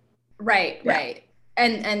very well. Right, yeah. Right.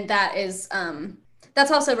 And that is,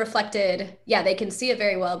 that's also reflected. Yeah, they can see it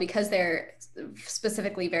very well because they're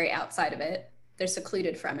specifically very outside of it. They're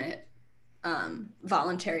secluded from it,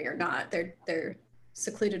 voluntary or not. They're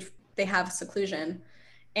secluded. They have seclusion,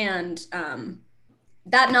 and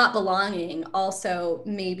that not belonging also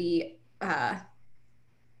maybe adds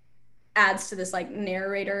to this like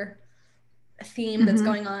narrator theme that's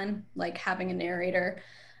going on, like having a narrator,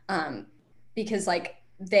 because like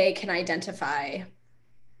they can identify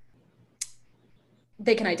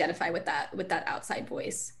with that outside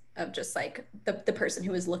voice of just like the person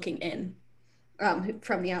who is looking in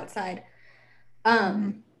from the outside.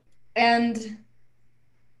 And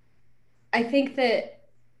I think that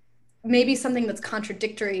maybe something that's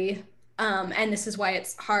contradictory, and this is why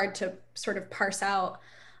it's hard to sort of parse out,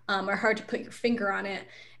 or hard to put your finger on it,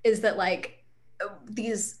 is that like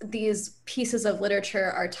these pieces of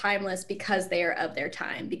literature are timeless because they are of their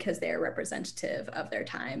time, because they are representative of their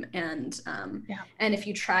time. And and if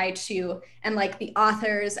you try to, and like the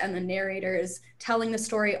authors and the narrators telling the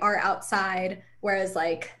story are outside, whereas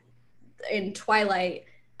like in Twilight,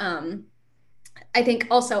 I think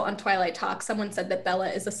also on Twilight Talk, someone said that Bella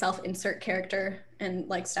is a self-insert character, and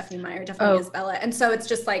like Stephenie Meyer definitely is Bella. And so it's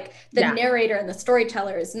just like the narrator and the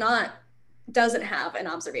storyteller doesn't have an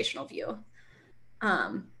observational view.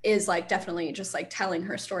 Is like definitely just like telling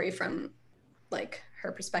her story from like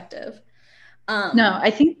her perspective. No,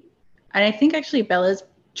 I think actually Bella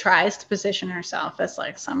tries to position herself as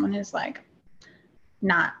like someone who's like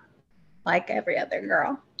not like every other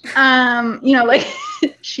girl. You know, like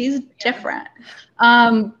she's different.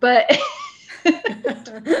 But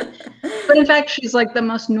but in fact she's like the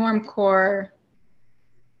most normcore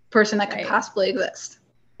person that could possibly exist.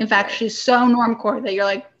 In fact, she's so normcore that you're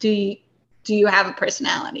like, do you have a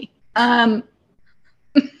personality? Yeah,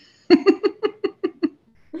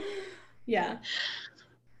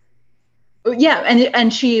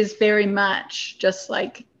 and she is very much just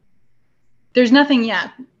like, there's nothing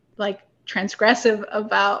like transgressive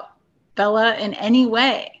about Bella in any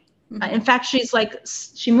way. In fact, she's like,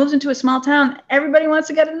 she moves into a small town, everybody wants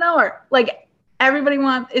to get to know her, like everybody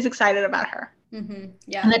is excited about her.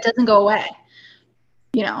 Yeah, and that doesn't go away.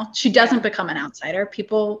 You know, she doesn't become an outsider.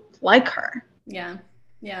 People like her. Yeah.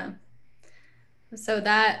 So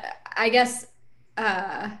that, I guess,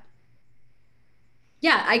 I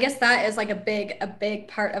guess that is like a big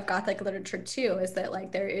part of Gothic literature too, is that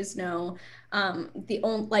like there is no,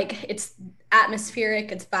 like it's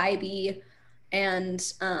atmospheric, it's vibey,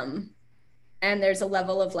 and there's a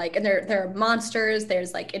level of like, and there are monsters,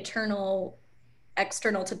 there's like external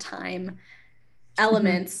to time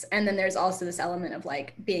elements, and then there's also this element of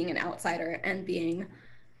like being an outsider and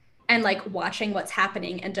like watching what's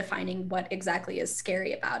happening and defining what exactly is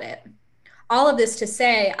scary about it. All of this to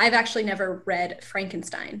say, I've actually never read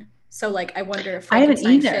Frankenstein, so like I wonder if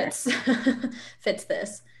Frankenstein fits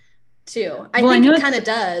this too. I think it kind of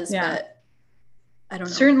does, but I don't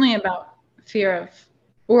know. Certainly about fear of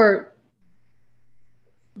or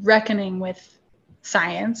reckoning with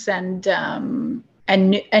science and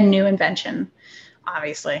a new invention,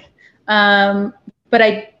 obviously. But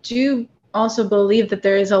I do also believe that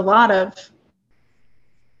there is a lot of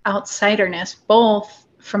outsiderness, both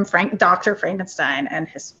from Dr. Frankenstein and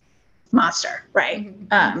his monster, right?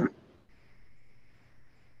 Mm-hmm.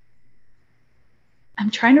 I'm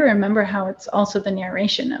trying to remember how it's also the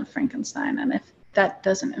narration of Frankenstein, and if that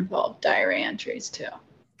doesn't involve diary entries too.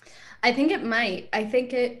 I think it might.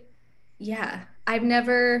 Yeah.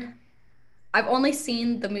 I've only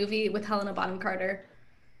seen the movie with Helena Bonham Carter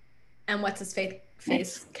and what's his face,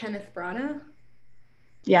 Nice. Kenneth Branagh.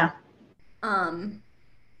 Yeah.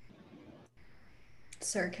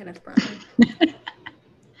 Sir Kenneth Branagh.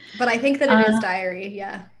 But I think that it is diary,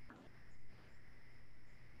 yeah.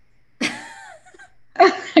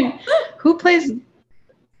 Who plays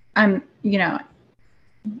the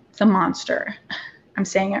monster? I'm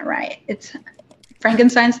saying it right. It's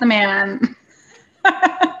Frankenstein's the man.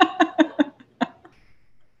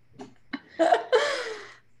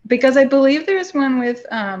 Because I believe there's one with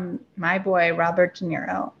my boy Robert De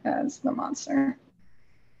Niro as the monster.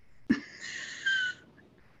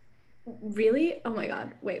 Really? Oh my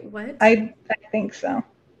God. Wait, what? I think so.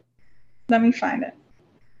 Let me find it.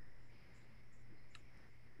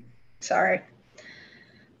 Sorry.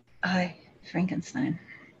 Frankenstein.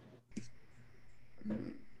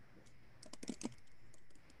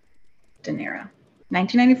 De Niro.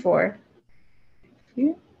 1994.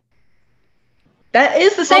 That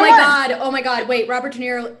is the same one. Oh my God. Wait, Robert De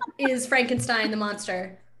Niro is Frankenstein the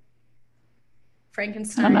monster.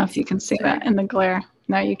 Frankenstein. I don't know if you can see that in the glare.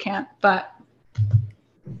 No, you can't, but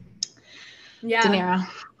yeah. De Niro.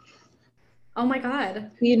 Oh my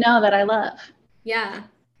God. You know that I love. Yeah.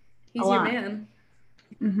 He's your man.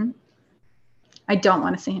 Mm-hmm. I don't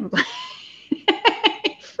want to see him play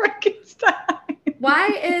Frankenstein.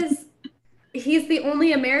 He's the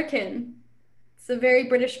only American? It's a very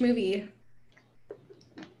British movie.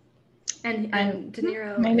 And De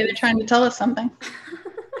Niro. Maybe they're trying to tell us something.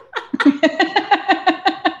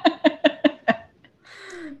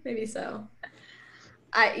 Maybe so.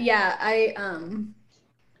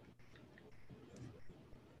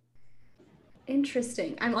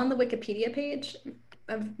 Interesting. I'm on the Wikipedia page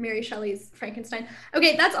of Mary Shelley's Frankenstein.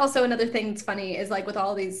 Okay, that's also another thing that's funny is like with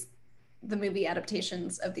all the movie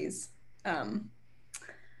adaptations of these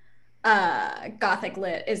Gothic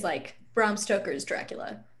lit is like Bram Stoker's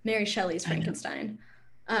Dracula, Mary Shelley's Frankenstein.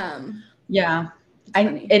 Yeah.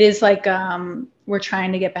 It is like we're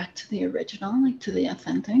trying to get back to the original, like to the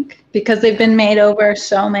authentic, because they've been made over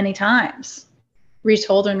so many times,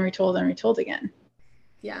 retold and retold and retold again.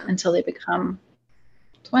 Yeah. Until they become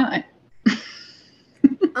Twilight.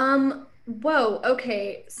 Whoa,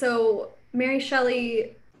 okay. So Mary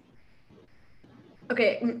Shelley.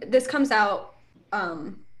 Okay, this comes out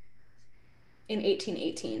in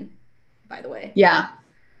 1818, by the way. Yeah.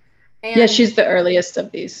 And she's the earliest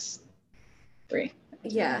of these three.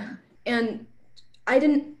 Yeah. And I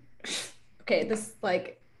didn't okay, this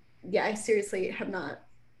I seriously have not.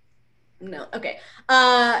 No. Okay.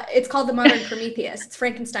 It's called The Modern Prometheus. It's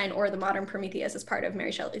Frankenstein or The Modern Prometheus as part of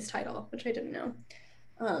Mary Shelley's title, which I didn't know.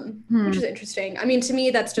 Which is interesting. I mean, to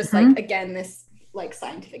me, that's just again, this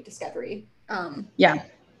scientific discovery. Yeah.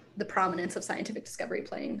 The prominence of scientific discovery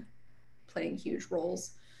playing huge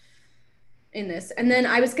roles in this. And then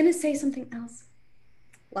I was going to say something else.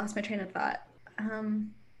 Lost my train of thought.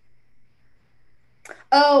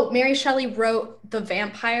 Mary Shelley wrote The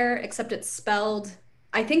Vampire, except it's spelled,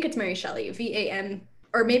 I think it's Mary Shelley, V-A-N,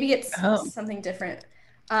 or maybe it's something different.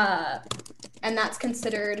 And that's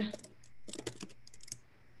considered...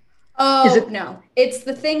 no. It's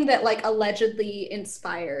the thing that allegedly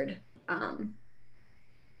inspired...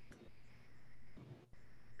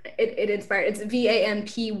 It inspired... It's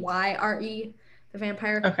V-A-N-P-Y-R-E, The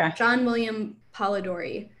Vampire. Okay. John William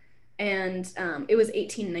Polidori. And it was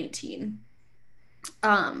 1819.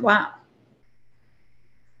 Wow.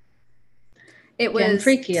 It was getting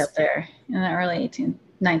freaky up there in the early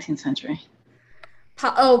 19th century.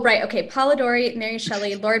 Right. Okay. Polidori, Mary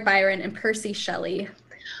Shelley, Lord Byron, and Percy Shelley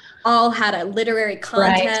all had a literary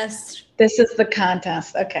contest. Right. This is the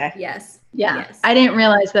contest. Okay. Yes. Yeah. Yes. I didn't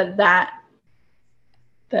realize that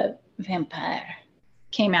the vampire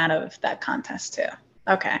came out of that contest too.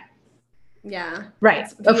 Okay. Yeah.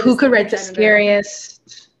 Right. Of who could write the scariest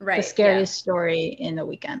story in the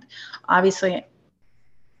weekend. Obviously,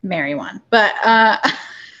 Mary won. But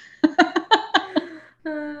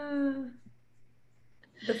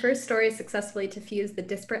the first story successfully to fuse the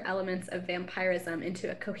disparate elements of vampirism into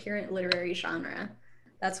a coherent literary genre.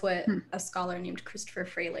 That's what a scholar named Christopher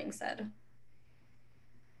Frayling said.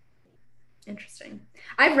 Interesting.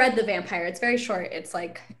 I've read The Vampire. It's very short. It's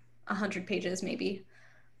like 100 pages maybe.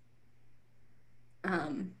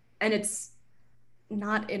 And it's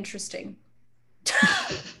not interesting.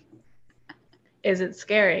 Is it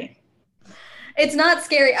scary? It's not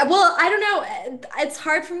scary. Well, I don't know. It's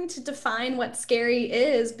hard for me to define what scary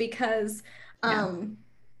is because, Yeah.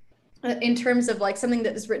 in terms of like something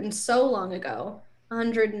that was written so long ago,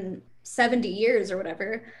 170 years or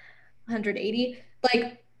whatever, 180,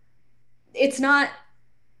 like it's not.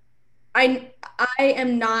 I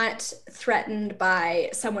am not threatened by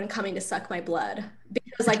someone coming to suck my blood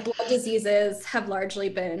because like blood diseases have largely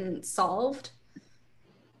been solved.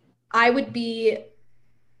 I would be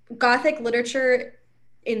Gothic literature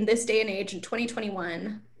in this day and age in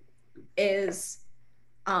 2021 is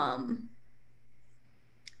um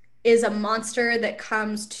is a monster that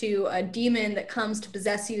comes to a demon that comes to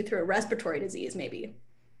possess you through a respiratory disease, maybe.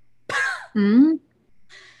 Mm.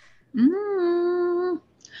 Mm.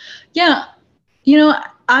 Yeah. You know,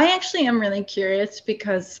 I actually am really curious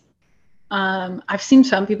because I've seen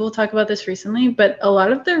some people talk about this recently, but a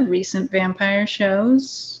lot of the recent vampire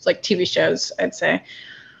shows, like TV shows, I'd say,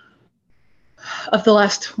 of the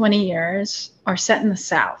last 20 years are set in the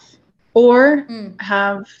South or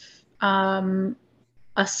have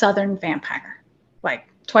a Southern vampire. Like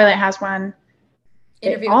Twilight has one.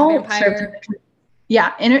 Interview with the Vampire.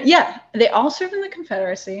 They all served in the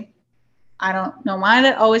Confederacy. I don't know why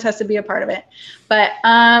that always has to be a part of it, but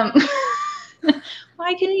why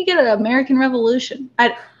can't you get an American Revolution?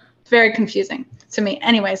 Very confusing to me.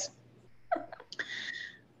 Anyways,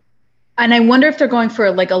 and I wonder if they're going for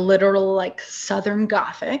like a literal like Southern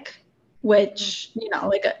Gothic, which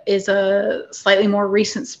is a slightly more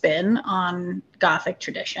recent spin on Gothic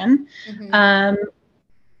tradition,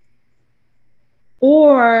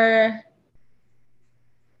 or.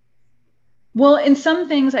 Well, in some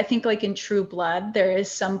things, I think like in True Blood, there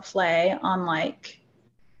is some play on like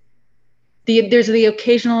there's the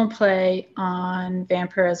occasional play on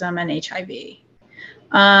vampirism and HIV,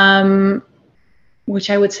 which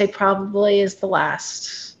I would say probably is the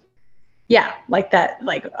last, like that,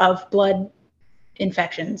 like of blood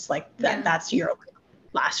infections, like that. Yeah. That's your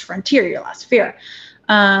last frontier, your last fear.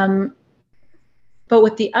 But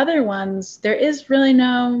with the other ones, there is really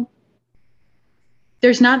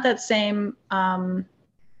there's not that same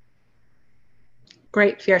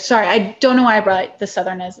great fear. Sorry, I don't know why I brought the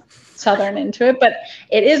Southern into it, but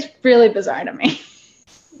it is really bizarre to me.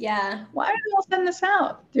 Yeah. Why are they all set in the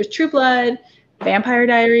South? There's True Blood, Vampire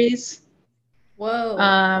Diaries.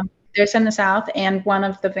 Whoa. They're set in the South, and one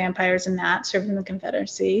of the vampires in that served in the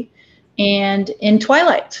Confederacy. And in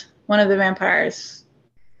Twilight, one of the vampires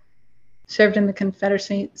served in the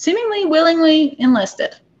Confederacy, seemingly willingly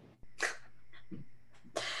enlisted.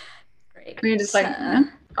 Great. We're just like,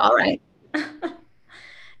 all right.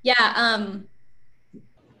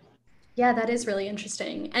 Yeah, that is really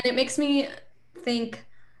interesting. And it makes me think,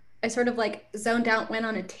 I sort of like zoned out, went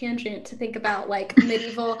on a tangent to think about like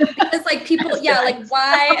medieval, because like people, like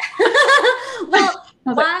why, well,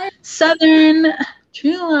 why? Like, Southern,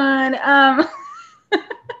 True Blood,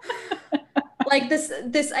 like this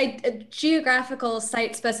geographical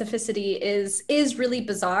site specificity is really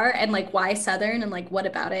bizarre, and like why Southern, and like what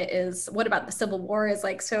about the Civil War is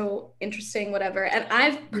like so interesting, whatever. And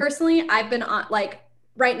I've been on, like,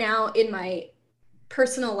 right now in my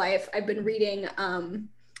personal life, I've been reading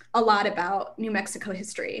a lot about New Mexico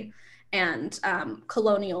history and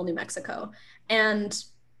colonial New Mexico, and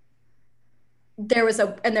there was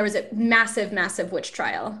a massive witch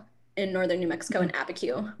trial in northern New Mexico in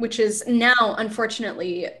Abiquiu, which is now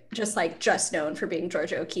unfortunately just known for being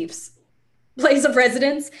Georgia O'Keeffe's place of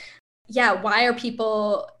residence. Yeah, why are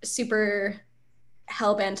people super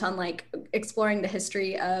hell-bent on like exploring the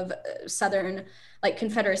history of Southern like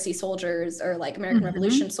Confederacy soldiers or like American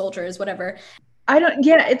Revolution soldiers, whatever? I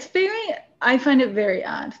find it very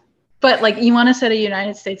odd. But like, you want to set a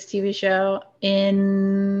United States TV show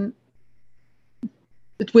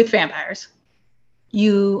with vampires.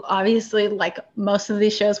 You obviously, like most of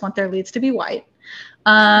these shows, want their leads to be white.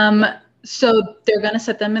 So they're going to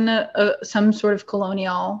set them in some sort of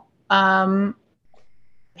colonial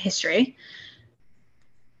history.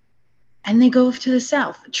 And they go to the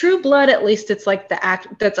South. True Blood, at least it's like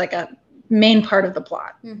that's like a main part of the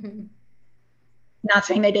plot. Mm-hmm. Not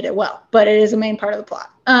saying they did it well, but it is a main part of the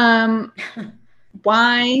plot.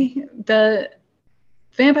 Why the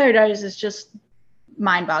Vampire Diaries is just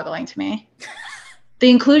mind-boggling to me. The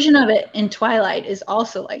inclusion of it in Twilight is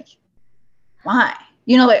also like, why?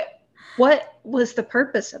 Like, what was the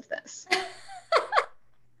purpose of this?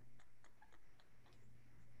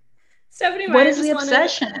 Stephenie What Meyer is the just wanted,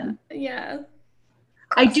 obsession? yeah.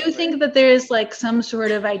 I do Crossover. think that there's like some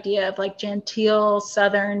sort of idea of like genteel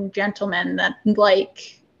Southern gentlemen that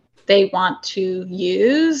like they want to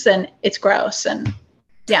use, and it's gross. And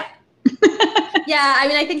yeah. Yeah, I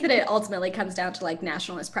mean, I think that it ultimately comes down to like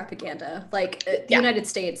nationalist propaganda. Like the Yeah. United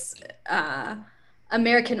States,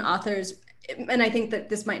 American authors, and I think that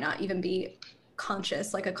this might not even be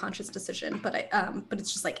conscious, like a conscious decision, but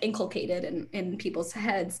it's just like inculcated in people's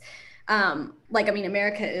heads. Like, I mean,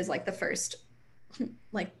 America is like the first,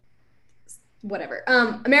 like, whatever.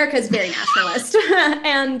 America is very nationalist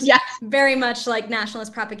and Yeah. very much like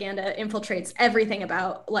nationalist propaganda infiltrates everything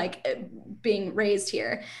about like being raised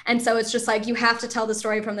here. And so it's just like you have to tell the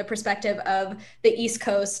story from the perspective of the East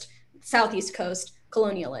Coast, Southeast Coast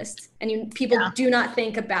colonialists. And people do not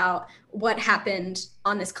think about what happened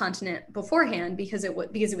on this continent beforehand because it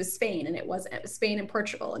was Spain, and it was Spain and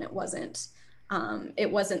Portugal, and it wasn't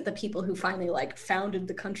the people who finally like founded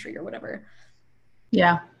the country or whatever.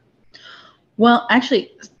 Yeah. Well,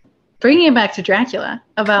 actually, bringing it back to Dracula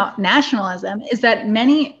about nationalism is that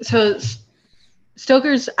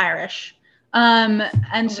Stoker's Irish.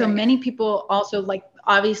 And so many people also like,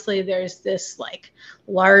 obviously there's this like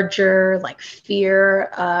larger like fear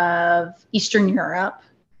of Eastern Europe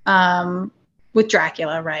with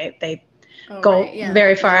Dracula, right? They go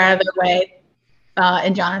very far out of their way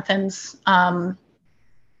in Jonathan's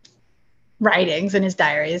writings and his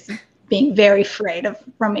diaries, being very afraid of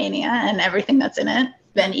Romania and everything that's in it,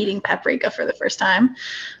 then eating paprika for the first time.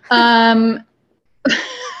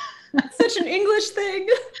 Such an English thing.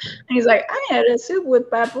 And he's like, I had a soup with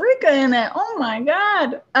paprika in it. Oh my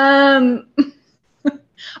God.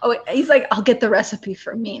 He's like, I'll get the recipe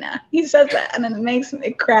from Mina. He says that, and then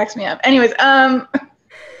it cracks me up. Anyways,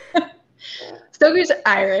 Stoker's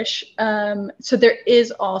Irish. So there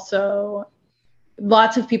is also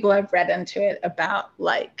lots of people have read into it about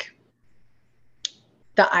like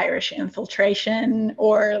the Irish infiltration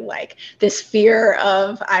or like this fear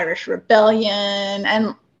of Irish rebellion.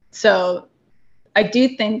 And so I do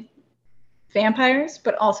think vampires,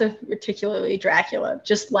 but also particularly Dracula,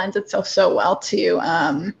 just lends itself so well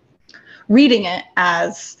to reading it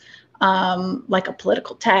as like a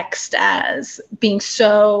political text, as being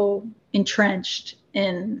so entrenched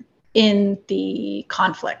in the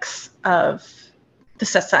conflicts of the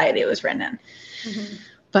society it was written in. Mm-hmm.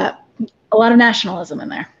 But a lot of nationalism in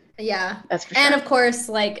there. Yeah. That's for sure. And of course,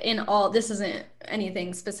 like this isn't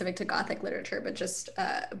anything specific to Gothic literature, but just,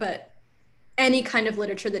 but any kind of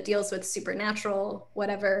literature that deals with supernatural,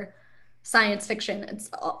 whatever, science fiction, it's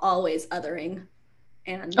always othering.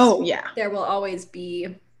 And there will always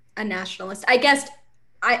be a nationalist. I guess,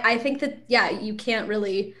 I think that, you can't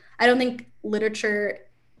really, I don't think literature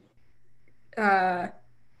has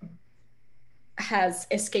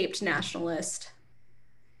escaped nationalist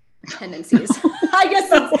tendencies. I guess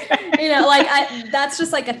it's, that's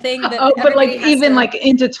just like a thing that but like even like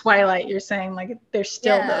into Twilight, you're saying like there's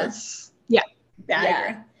still those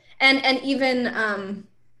and even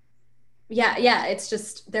it's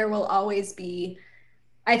just there will always be,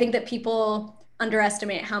 I think that people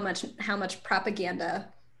underestimate how much propaganda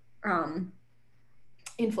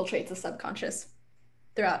infiltrates the subconscious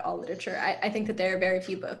throughout all literature. I think that there are very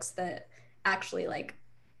few books that actually like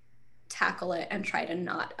tackle it and try to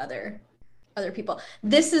not other people.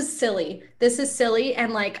 This is silly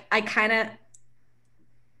and like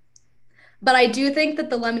but I do think that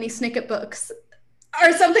the Lemony Snicket books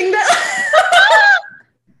are something that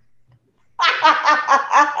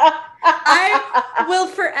I will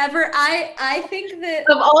forever, I think that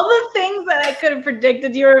of all the things that I could have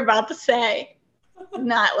predicted you were about to say,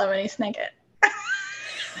 not Lemony Snicket.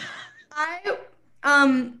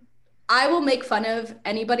 I will make fun of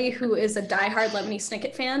anybody who is a diehard Lemony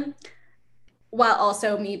Snicket fan, while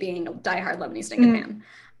also me being a diehard Lemony Snicket fan.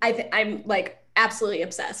 I'm like absolutely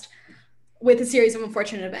obsessed with a series of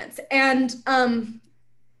unfortunate events, and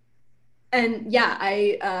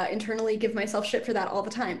I internally give myself shit for that all the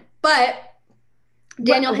time. But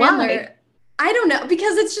Daniel Handler, I don't know,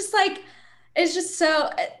 because it's just so,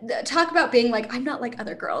 talk about being like, I'm not like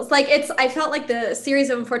other girls. Like I felt like the series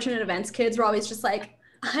of unfortunate events kids were always just like,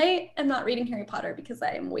 I am not reading Harry Potter because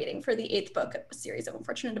I am waiting for the 8th book of a series of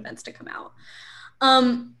unfortunate events to come out.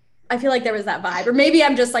 I feel like there was that vibe, or maybe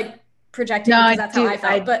I'm just like projecting because that's how I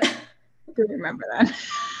felt. But I do remember that.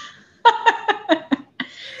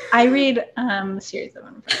 I read a series of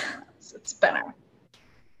unfortunate events. It's better.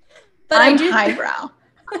 But I'm highbrow.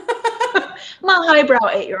 I'm a highbrow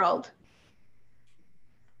 8-year-old.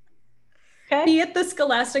 Okay. Be at the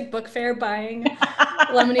Scholastic Book Fair buying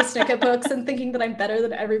Lemony Snicket books and thinking that I'm better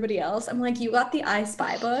than everybody else. I'm like, you got the I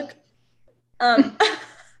Spy book? Um,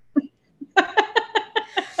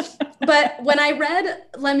 but when I read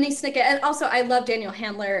Lemony Snicket, and also I love Daniel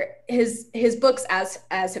Handler, his books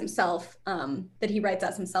as himself, that he writes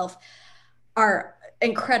as himself, are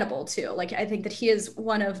incredible too. Like I think that he is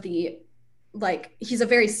one of the, like, he's a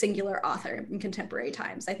very singular author in contemporary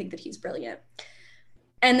times. I think that he's brilliant.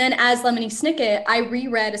 And then as Lemony Snicket, I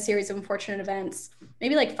reread A Series of Unfortunate Events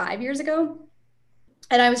maybe like 5 years ago.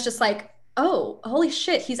 And I was just like, oh, holy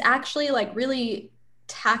shit, he's actually like really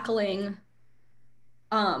tackling,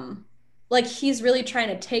 like he's really trying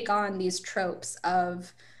to take on these tropes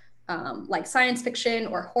of like science fiction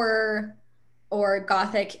or horror or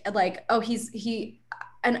gothic. Like, oh,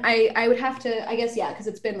 and I would have to, I guess, yeah, because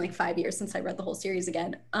it's been like 5 years since I read the whole series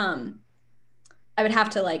again. I would have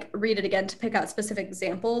to like read it again to pick out specific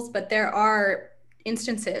examples, but there are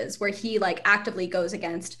instances where he like actively goes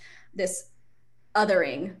against this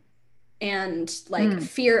othering, and like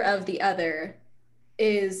fear of the other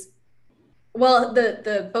is, well,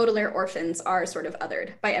 the Baudelaire orphans are sort of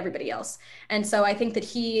othered by everybody else. And so I think that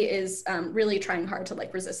he is really trying hard to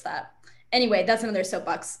like resist that. Anyway, that's another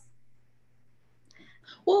soapbox.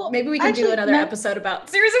 Well, maybe we can do another episode about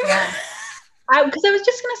series of because I was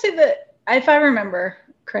just going to say that if I remember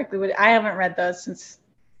correctly, I haven't read those since,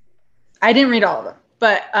 I didn't read all of them,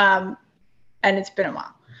 but and it's been a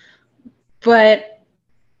while. But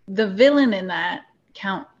the villain in that,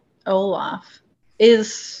 Count Olaf,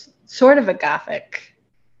 is sort of a gothic,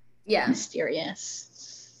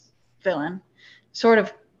 mysterious villain, sort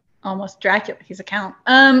of almost Dracula. He's a count,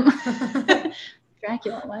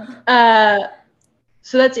 Dracula-like.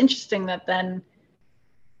 So that's interesting that then,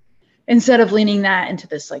 instead of leaning that into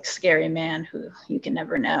this like scary man who you can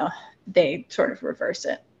never know, they sort of reverse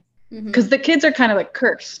it. Because the kids are kind of like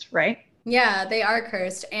cursed, right? Yeah, they are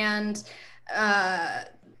cursed. And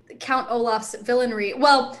Count Olaf's villainy,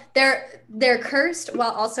 well, they're cursed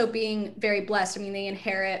while also being very blessed. I mean, they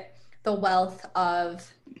inherit the wealth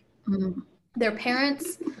of their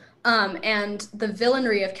parents. And the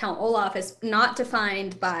villainy of Count Olaf is not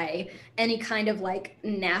defined by any kind of like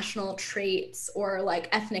national traits or like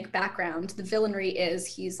ethnic background. The villainy is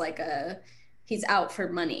he's out for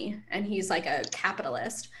money, and he's like a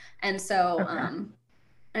capitalist. And so,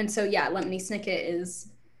 yeah, Lemony Snicket is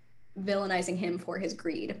villainizing him for his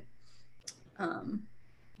greed,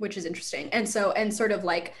 which is interesting. And sort of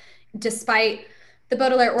like, despite the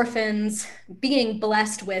Baudelaire orphans being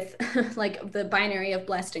blessed with like the binary of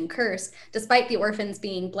blessed and cursed, despite the orphans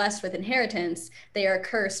being blessed with inheritance, they are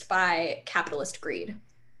cursed by capitalist greed.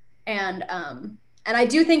 And I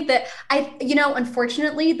do think that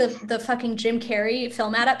unfortunately the fucking Jim Carrey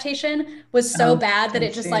film adaptation was so bad that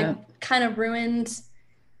it just like kind of ruined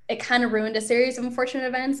A Series of Unfortunate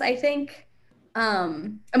Events, I think. I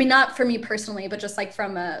mean, not for me personally, but just like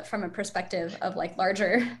from a perspective of like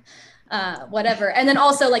larger whatever. And then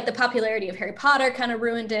also like the popularity of Harry Potter kind of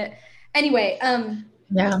ruined it. Anyway, I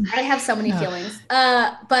have so many feelings.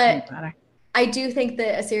 But I do think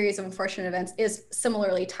that A Series of Unfortunate Events is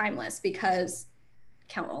similarly timeless because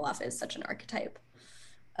Count Olaf is such an archetype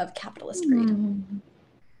of capitalist greed.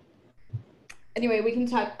 Anyway, we can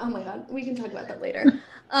talk about that later.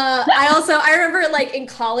 I remember like in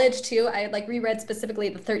college too, I had like reread specifically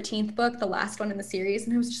the 13th book, the last one in the series,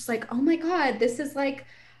 and I was just like, oh my God, this is like,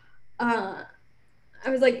 I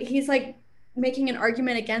was like, he's like making an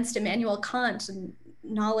argument against Immanuel Kant and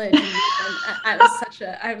knowledge. And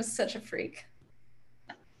I was such a freak.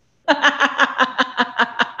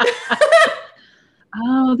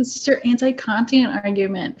 Oh, this is your anti-Kantian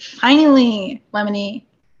argument. Finally, Lemony.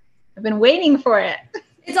 I've been waiting for it.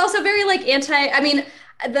 It's also very like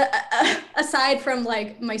aside from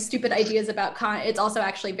like my stupid ideas about Kant, it's also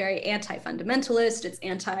actually very anti-fundamentalist. It's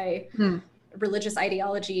anti-religious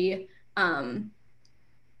ideology.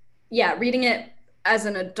 Reading it as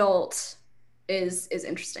an adult is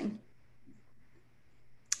interesting.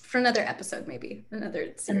 For another episode, maybe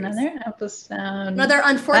another series. Another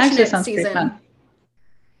unfortunate season.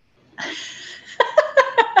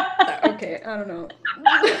 Okay, I don't know.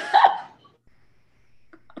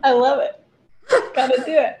 I love it. Gotta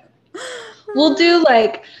do it. We'll do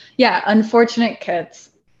like, Unfortunate Kids,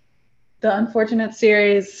 the Unfortunate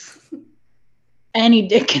series, any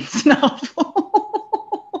Dickens novel.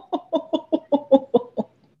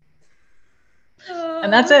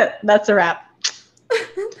 And that's it. That's a wrap.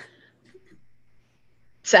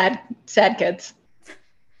 Sad kids.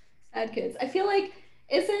 Sad kids. I feel like,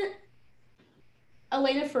 isn't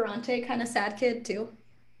Elena Ferrante kind of sad kid too?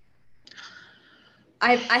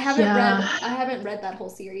 I haven't read that whole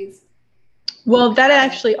series. Well, that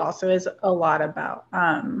actually also is a lot about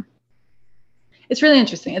it's really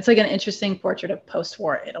interesting. It's like an interesting portrait of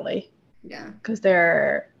post-war Italy. Yeah. Because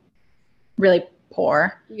they're really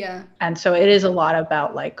poor. Yeah. And so it is a lot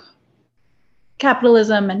about like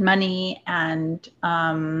capitalism and money and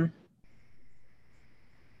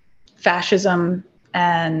fascism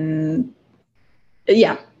and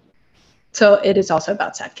yeah. So it is also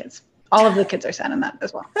about sad kids. All of the kids are sad in that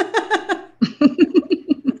as well.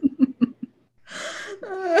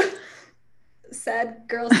 Sad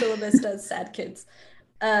girl syllabus does sad kids.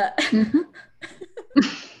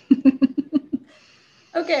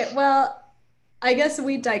 Okay, well, I guess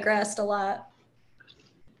we digressed a lot.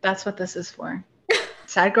 That's what this is for.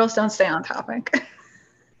 Sad girls don't stay on topic.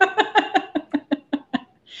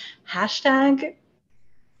 Hashtag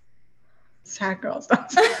sad girls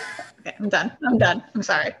don't stay. Okay, I'm done. I'm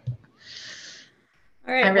sorry.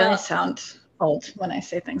 All right. I really sound old when I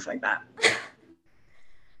say things like that.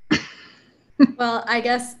 Well, I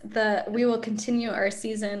guess we will continue our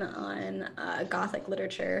season on Gothic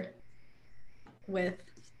literature with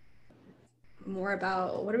more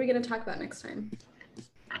about, what are we going to talk about next time?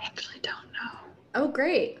 I actually don't know. Oh,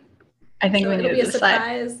 great. I think we need to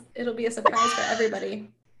decide. It'll be a surprise for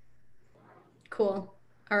everybody. Cool.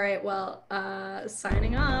 All right. Well,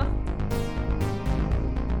 signing off.